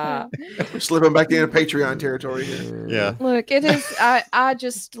 We're slipping back into Patreon territory here. Yeah. Look, it is. I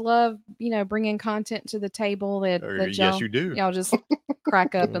just love bringing content to the table that Yes, y'all, you do. y'all just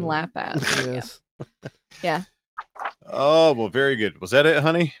crack up and laugh at. Yes. Yeah. Oh well, very good. Was that it,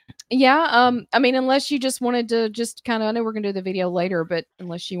 honey? Yeah. I mean, unless you just wanted to just kind of, I know we're gonna do the video later, but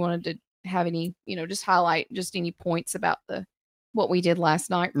unless you wanted to have any, just highlight just any points about what we did last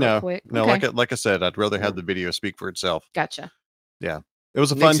night real quick. No, Okay. like I said, I'd rather have the video speak for itself. Gotcha. Yeah. It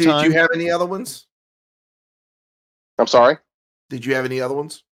was a fun Nixie, time. Did you have any other ones? I'm sorry. Did you have any other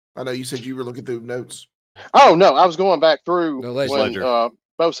ones? I know you said you were looking through notes. Oh no, I was going back through No, when Ledger.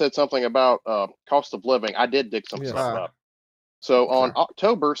 Bo said something about cost of living. I did dig some Yes. stuff up. So on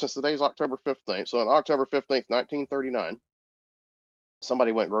October, since today's October 15th, so on October 15th, 1939,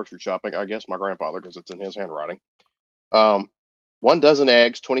 somebody went grocery shopping. I guess my grandfather, because it's in his handwriting. 1 dozen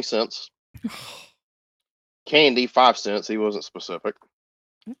eggs, 20 cents. Candy, 5 cents. He wasn't specific.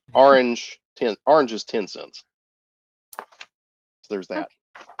 Oranges, 10 cents. So there's that.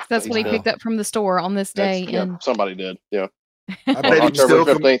 That's what he picked up from the store on this day. Yeah, somebody did. Yeah. I bet On he October still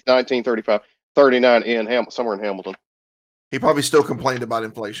 15th, 1935, 39 in somewhere in Hamilton. he probably still complained about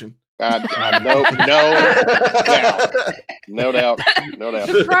inflation. No doubt.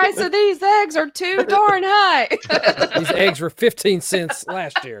 The price of these eggs are too darn high. These eggs were 15 cents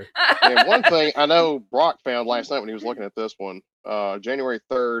last year. And one thing I know Brock found last night when he was looking at this one, January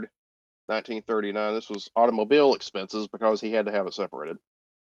 3rd, 1939, this was automobile expenses because he had to have it separated.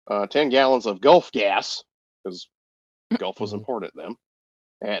 10 gallons of Gulf gas, because Gulf was imported then,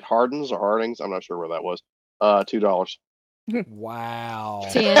 at Hardin's or Harding's, I'm not sure where that was, $2. Wow.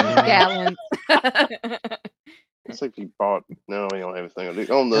 10 gallons. Let's see if he bought. No, he don't have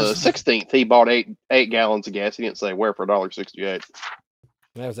anything. On the 16th, he bought eight gallons of gas. He didn't say where for $1.68.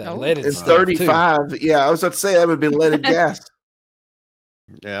 That was that leaded It's stuff, 35. too. Yeah, I was about to say that would be leaded gas.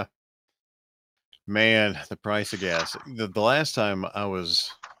 Yeah. Man, the price of gas. The last time I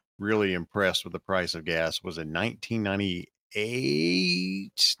was really impressed with the price of gas was in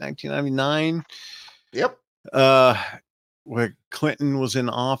 1998, 1999. Yep. Where Clinton was in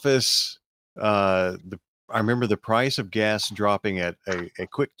office. I remember the price of gas dropping at a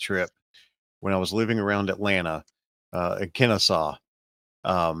Quick Trip when I was living around Atlanta, in Kennesaw.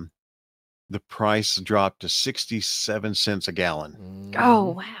 The price dropped to 67 cents a gallon.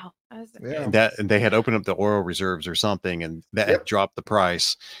 Oh, wow. And they had opened up the oil reserves or something, and that had dropped the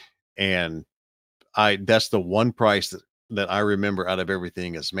price. And that's the one price that I remember out of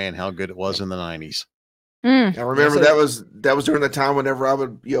everything is, man, how good it was in the 90s. I remember that was during the time whenever I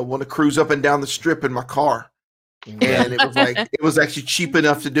would want to cruise up and down the strip in my car, and it was like it was actually cheap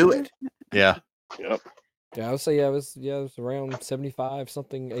enough to do it. Yeah. Yep. Yeah, I would say I was around 75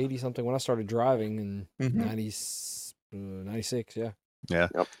 something, 80 something when I started driving in 96. Yeah. Yeah.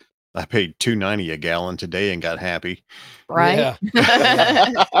 Yep. I paid $2.90 a gallon today and got happy. Right. Yeah.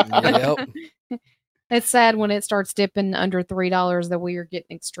 Yep. It's sad when it starts dipping under $3 that we are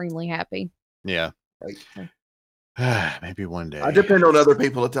getting extremely happy. Yeah. Maybe one day. I depend on other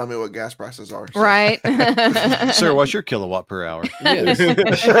people to tell me what gas prices are. So. Right. Sir, what's your kilowatt per hour? Yes.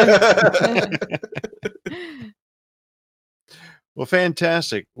 Well,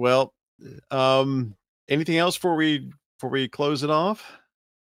 fantastic. Well, anything else before we close it off?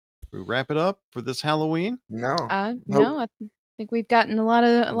 We wrap it up for this Halloween? No. No, I think we've gotten a lot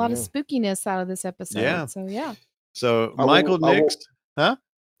of spookiness out of this episode. Yeah. So yeah. So Michael next. Huh?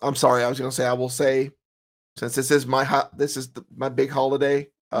 I'm sorry. I was going to say, I will say, since this is my big holiday,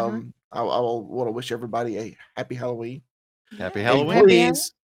 I will want to wish everybody a happy Halloween. Happy Halloween. And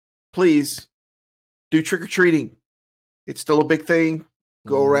please do trick or treating. It's still a big thing.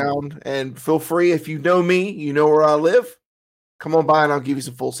 Go around and feel free. If you know me, you know where I live. Come on by and I'll give you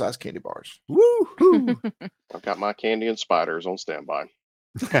some full size candy bars. Woo! I've got my candy and spiders on standby.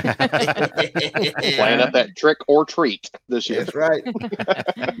 Playing up that trick or treat this year. That's right.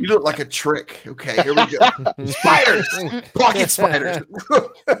 You look like a trick. Okay, here we go. Spiders, pocket spiders,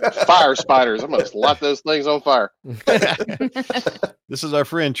 fire spiders. I'm gonna light those things on fire. This is our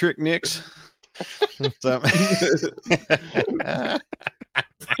friend Trick Nix. So,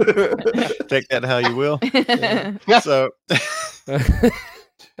 take that how you will. So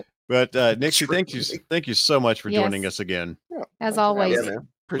But Nixie, thank you so much for joining us again. As always, Yeah, man.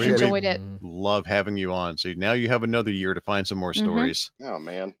 Appreciate it. enjoyed it. Love having you on. So now you have another year to find some more stories. Oh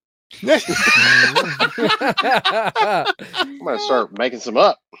man. I'm gonna start making some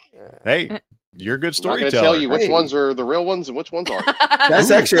up. Hey, you're a good I'm not storyteller. gonna tell you which ones are the real ones and which ones aren't.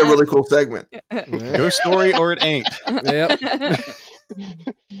 That's actually a really cool segment. Ghost story or it ain't. Yep.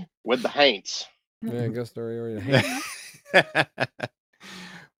 With the haints. Yeah, ghost story or it ain't.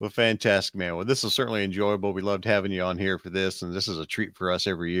 Well, fantastic, man. Well, this is certainly enjoyable. We loved having you on here for this, and this is a treat for us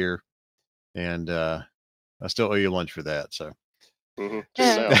every year. And I still owe you lunch for that. So,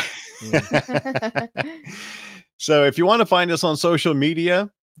 so if you want to find us on social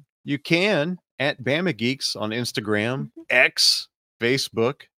media, you can at Bama Geeks on Instagram, X,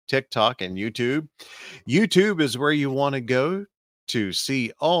 Facebook, TikTok, and YouTube. YouTube is where you want to go to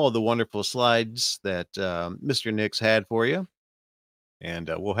see all the wonderful slides that Mr. Nix had for you.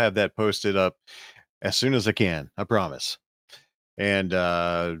 And we'll have that posted up as soon as I can, I promise. And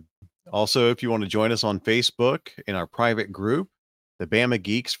also, if you want to join us on Facebook in our private group, the Bama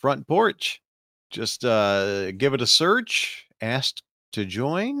Geeks Front Porch, just give it a search, ask to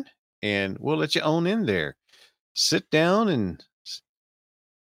join, and we'll let you on in there. Sit down and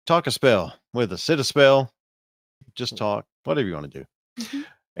talk a spell with us. Sit a spell, just talk, whatever you want to do.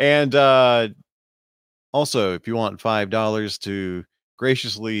 And also, if you want $5 to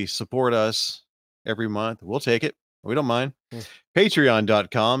graciously support us every month, we'll take it. We don't mind.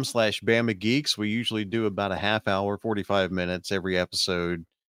 Patreon.com/Bama Geeks. We usually do about a half hour, 45 minutes every episode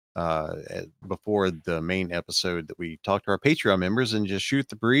before the main episode that we talk to our Patreon members and just shoot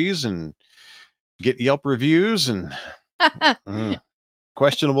the breeze and get Yelp reviews and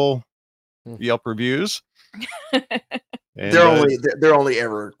questionable Yelp reviews. And, they're only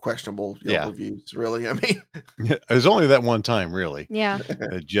ever questionable reviews, really. I mean, it was only that one time, really. Yeah.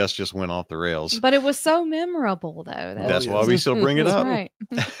 It just went off the rails. But it was so memorable, though. That's why we still bring it up. Right.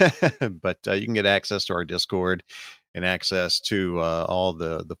 But you can get access to our Discord and access to all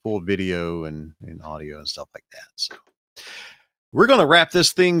the full video and audio and stuff like that. So we're going to wrap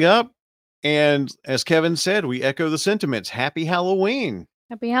this thing up. And as Kevin said, we echo the sentiments. Happy Halloween.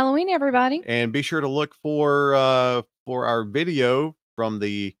 Happy Halloween, everybody. And be sure to look for our video from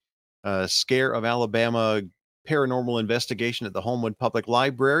the Scare of Alabama paranormal investigation at the Homewood Public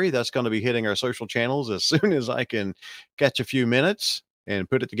Library. That's going to be hitting our social channels as soon as I can catch a few minutes and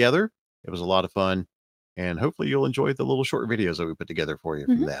put it together. It was a lot of fun. And hopefully you'll enjoy the little short videos that we put together for you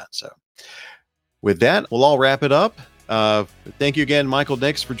from that. So with that, we'll all wrap it up. Thank you again, Michael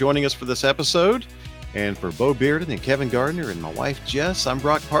Nix, for joining us for this episode. And for Bo Bearden and Kevin Gardner and my wife, Jess, I'm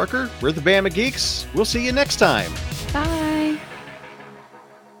Brock Parker. We're the Bama Geeks. We'll see you next time.